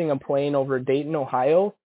testing a plane over Dayton,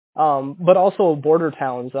 Ohio, but also border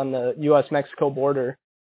towns on the U.S.-Mexico border.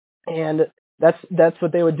 And that's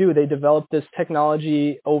what they would do. They developed this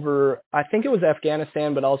technology over, I think it was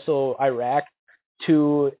Afghanistan, but also Iraq,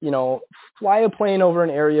 to, fly a plane over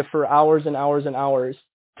an area for hours and hours and hours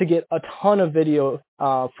to get a ton of video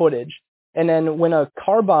footage. And then when a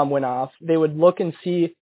car bomb went off, they would look and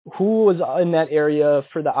see who was in that area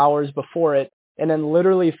for the hours before it, and then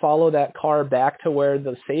literally follow that car back to where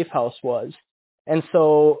the safe house was. And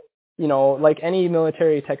so, like any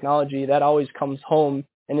military technology, that always comes home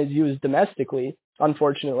and is used domestically,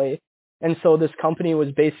 unfortunately. And so this company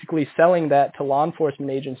was basically selling that to law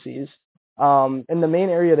enforcement agencies. And the main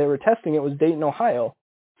area they were testing it was Dayton, Ohio.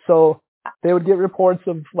 So they would get reports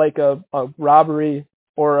of like a robbery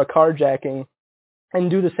or a carjacking and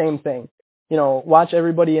do the same thing. Watch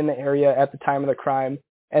everybody in the area at the time of the crime,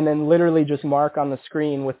 and then literally just mark on the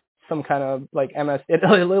screen with some kind of like MS.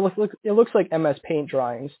 It looks like MS Paint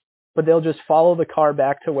drawings, but they'll just follow the car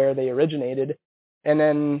back to where they originated, and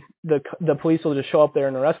then the police will just show up there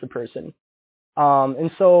and arrest the person.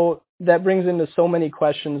 And so that brings into so many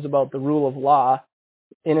questions about the rule of law.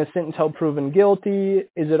 Innocent until proven guilty.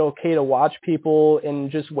 Is it okay to watch people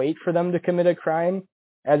and just wait for them to commit a crime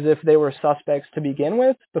as if they were suspects to begin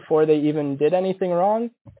with before they even did anything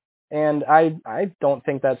wrong? And I don't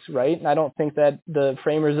think that's right. And I don't think that the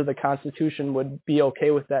framers of the Constitution would be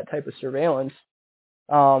okay with that type of surveillance.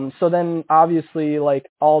 So then obviously, like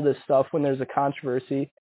all this stuff, when there's a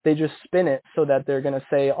controversy, they just spin it so that they're going to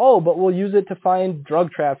say, oh, but we'll use it to find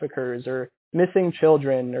drug traffickers or missing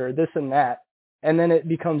children or this and that. And then it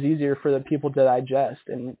becomes easier for the people to digest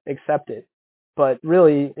and accept it. But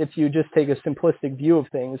really, if you just take a simplistic view of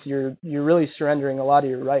things, you're really surrendering a lot of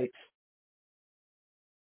your rights.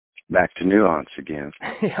 Back to nuance again.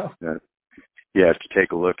 Yeah. You have to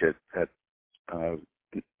take a look at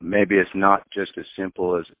maybe it's not just as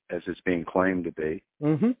simple as it's being claimed to be.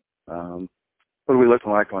 Mm-hmm. What are we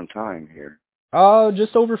looking like on time here?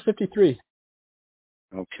 Just over 53.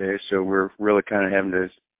 Okay, so we're really kind of having to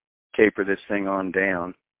taper this thing on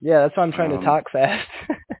down. Yeah, that's why I'm trying to talk fast.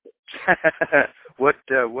 What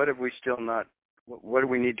have we still not? What do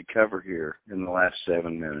we need to cover here in the last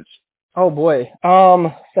 7 minutes? Oh boy,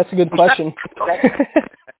 that's a good question.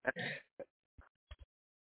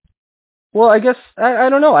 Well, I guess I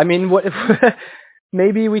don't know. I mean, what if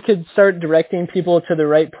maybe we could start directing people to the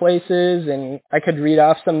right places, and I could read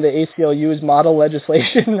off some of the ACLU's model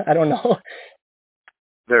legislation. I don't know.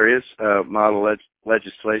 There is model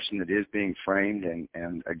legislation that is being framed,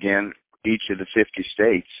 and again, each of the 50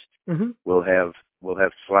 states will have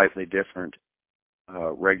slightly different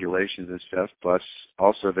regulations and stuff. Plus,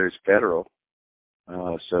 also there's federal,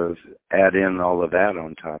 so add in all of that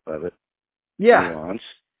on top of it. Yeah.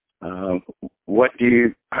 Nuance. What do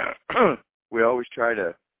you? We always try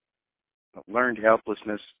to. Learned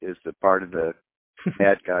helplessness is the part of the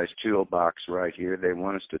bad guy's toolbox right here. They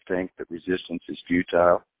want us to think that resistance is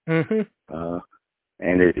futile, and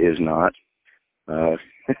it is not.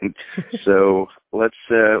 So let's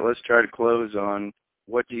try to close on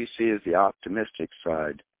what do you see as the optimistic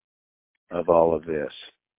side of all of this?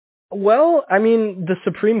 Well, I mean, the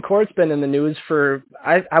Supreme Court's been in the news for,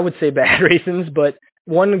 I would say bad reasons, but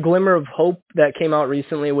one glimmer of hope that came out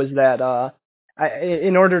recently was that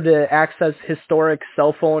in order to access historic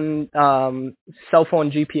cell phone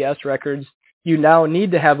GPS records, you now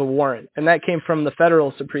need to have a warrant, and that came from the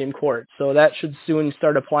federal Supreme Court. So that should soon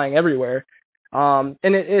start applying everywhere. And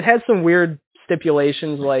it has some weird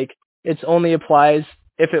stipulations, like it only applies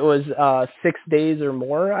if it was 6 days or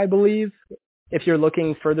more, I believe, if you're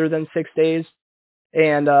looking further than 6 days.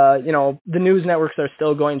 And the news networks are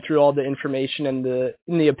still going through all the information and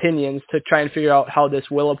the opinions to try and figure out how this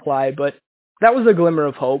will apply. But that was a glimmer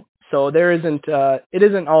of hope. So it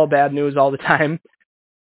isn't all bad news all the time.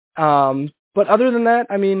 But other than that,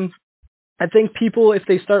 I mean, I think people, if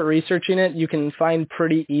they start researching it, you can find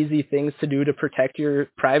pretty easy things to do to protect your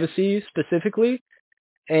privacy specifically.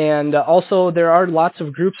 And also, there are lots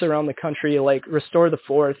of groups around the country, like Restore the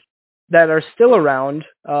Fourth, that are still around.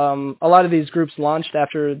 A lot of these groups launched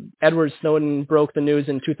after Edward Snowden broke the news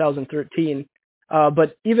in 2013.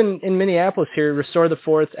 But even in Minneapolis here, Restore the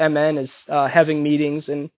Fourth, MN, is having meetings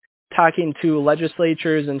and talking to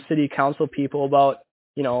legislatures and city council people about,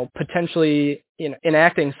 potentially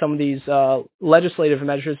enacting some of these legislative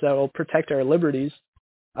measures that will protect our liberties.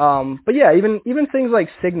 But yeah, even things like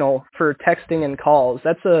Signal for texting and calls,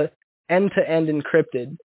 that's a end-to-end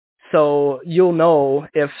encrypted. So you'll know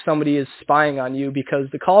if somebody is spying on you because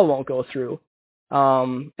the call won't go through.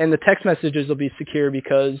 And the text messages will be secure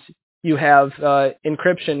because you have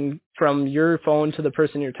encryption from your phone to the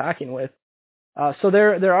person you're talking with. So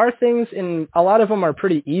there are things, and a lot of them are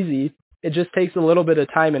pretty easy. It just takes a little bit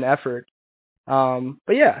of time and effort.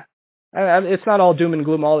 But yeah, it's not all doom and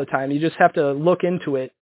gloom all the time. You just have to look into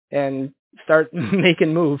it and start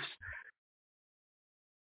making moves.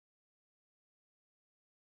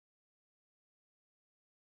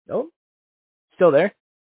 Oh, still there?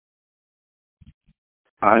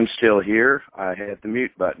 I'm still here. I had the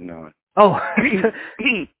mute button on. Oh.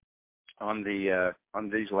 On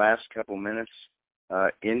these last couple minutes,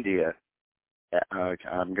 India,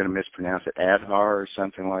 I'm going to mispronounce it, Aadhaar or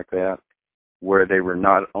something like that, where they were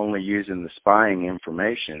not only using the spying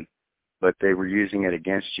information, but they were using it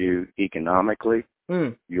against you economically,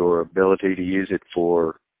 your ability to use it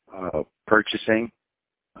for purchasing.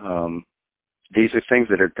 These are things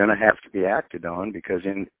that are going to have to be acted on because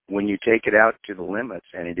when you take it out to the limits,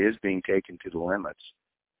 and it is being taken to the limits,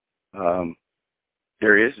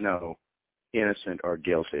 there is no innocent or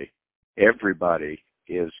guilty. Everybody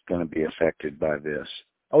is going to be affected by this.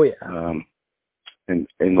 Oh yeah. In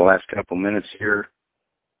the last couple minutes here,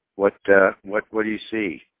 what do you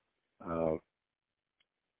see?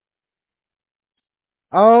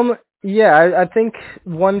 Yeah, I think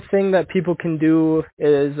one thing that people can do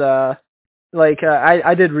is I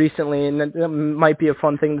did recently, and it might be a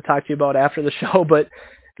fun thing to talk to you about after the show, but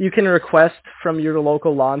you can request from your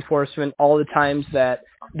local law enforcement all the times that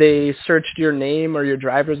they searched your name or your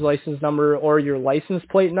driver's license number or your license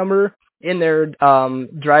plate number in their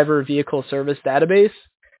driver vehicle service database,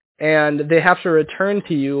 and they have to return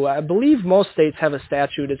to you. I believe most states have a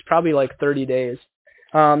statute. It's probably like 30 days.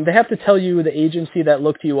 They have to tell you the agency that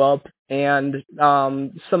looked you up and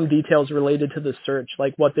some details related to the search,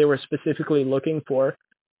 like what they were specifically looking for.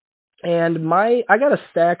 And I got a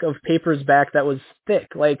stack of papers back that was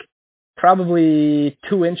thick, like probably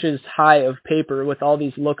 2 inches high of paper with all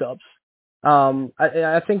these lookups.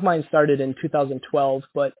 I think mine started in 2012,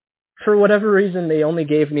 but for whatever reason, they only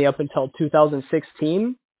gave me up until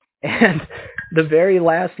 2016. And the very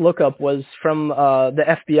last lookup was from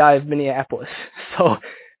the FBI of Minneapolis. So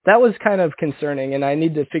that was kind of concerning, and I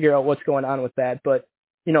need to figure out what's going on with that. But,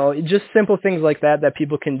 just simple things like that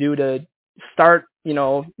people can do to start,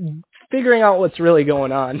 figuring out what's really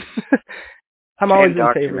going on. I'm always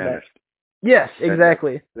in favor of that. Yes,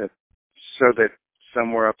 exactly. So that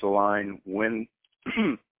somewhere up the line, when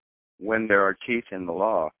there are teeth in the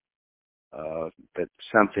law, that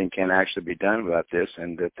something can actually be done about this,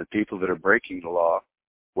 and that the people that are breaking the law,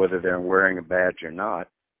 whether they're wearing a badge or not,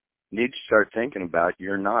 need to start thinking about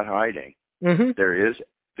you're not hiding. Mm-hmm. There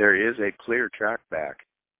is a clear track back.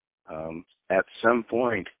 At some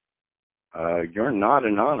point, you're not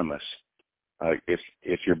anonymous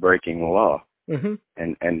if you're breaking the law. Mm-hmm.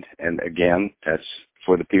 And again, that's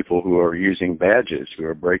for the people who are using badges who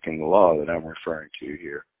are breaking the law that I'm referring to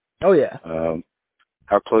here. Oh yeah.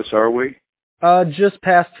 How close are we? Just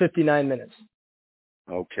past 59 minutes.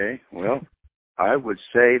 Okay. Well, I would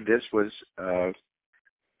say this was a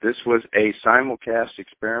simulcast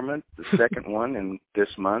experiment, the second one in this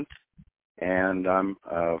month, and I'm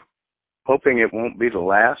hoping it won't be the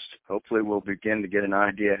last. Hopefully we'll begin to get an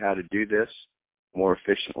idea how to do this more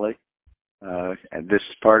efficiently. And this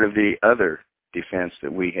is part of the other defense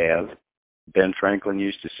that we have. Ben Franklin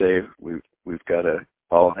used to say we've got a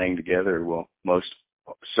all hang together, we'll most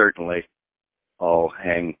certainly all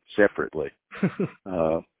hang separately.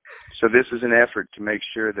 So this is an effort to make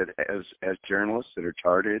sure that as journalists that are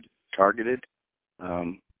targeted,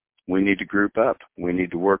 we need to group up. We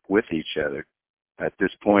need to work with each other. At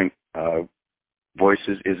this point,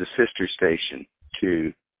 Voices is a sister station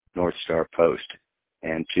to North Star Post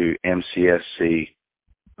and to MCSC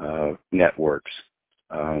networks.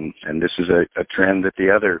 And this is a trend that the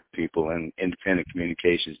other people in independent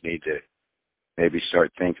communications need to maybe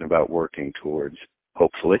start thinking about working towards,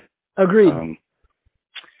 hopefully. Agreed.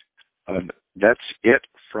 That's it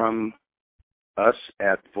from us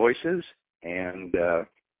at Voices, and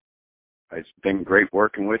it's been great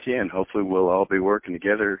working with you, and hopefully we'll all be working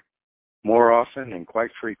together more often and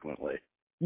quite frequently.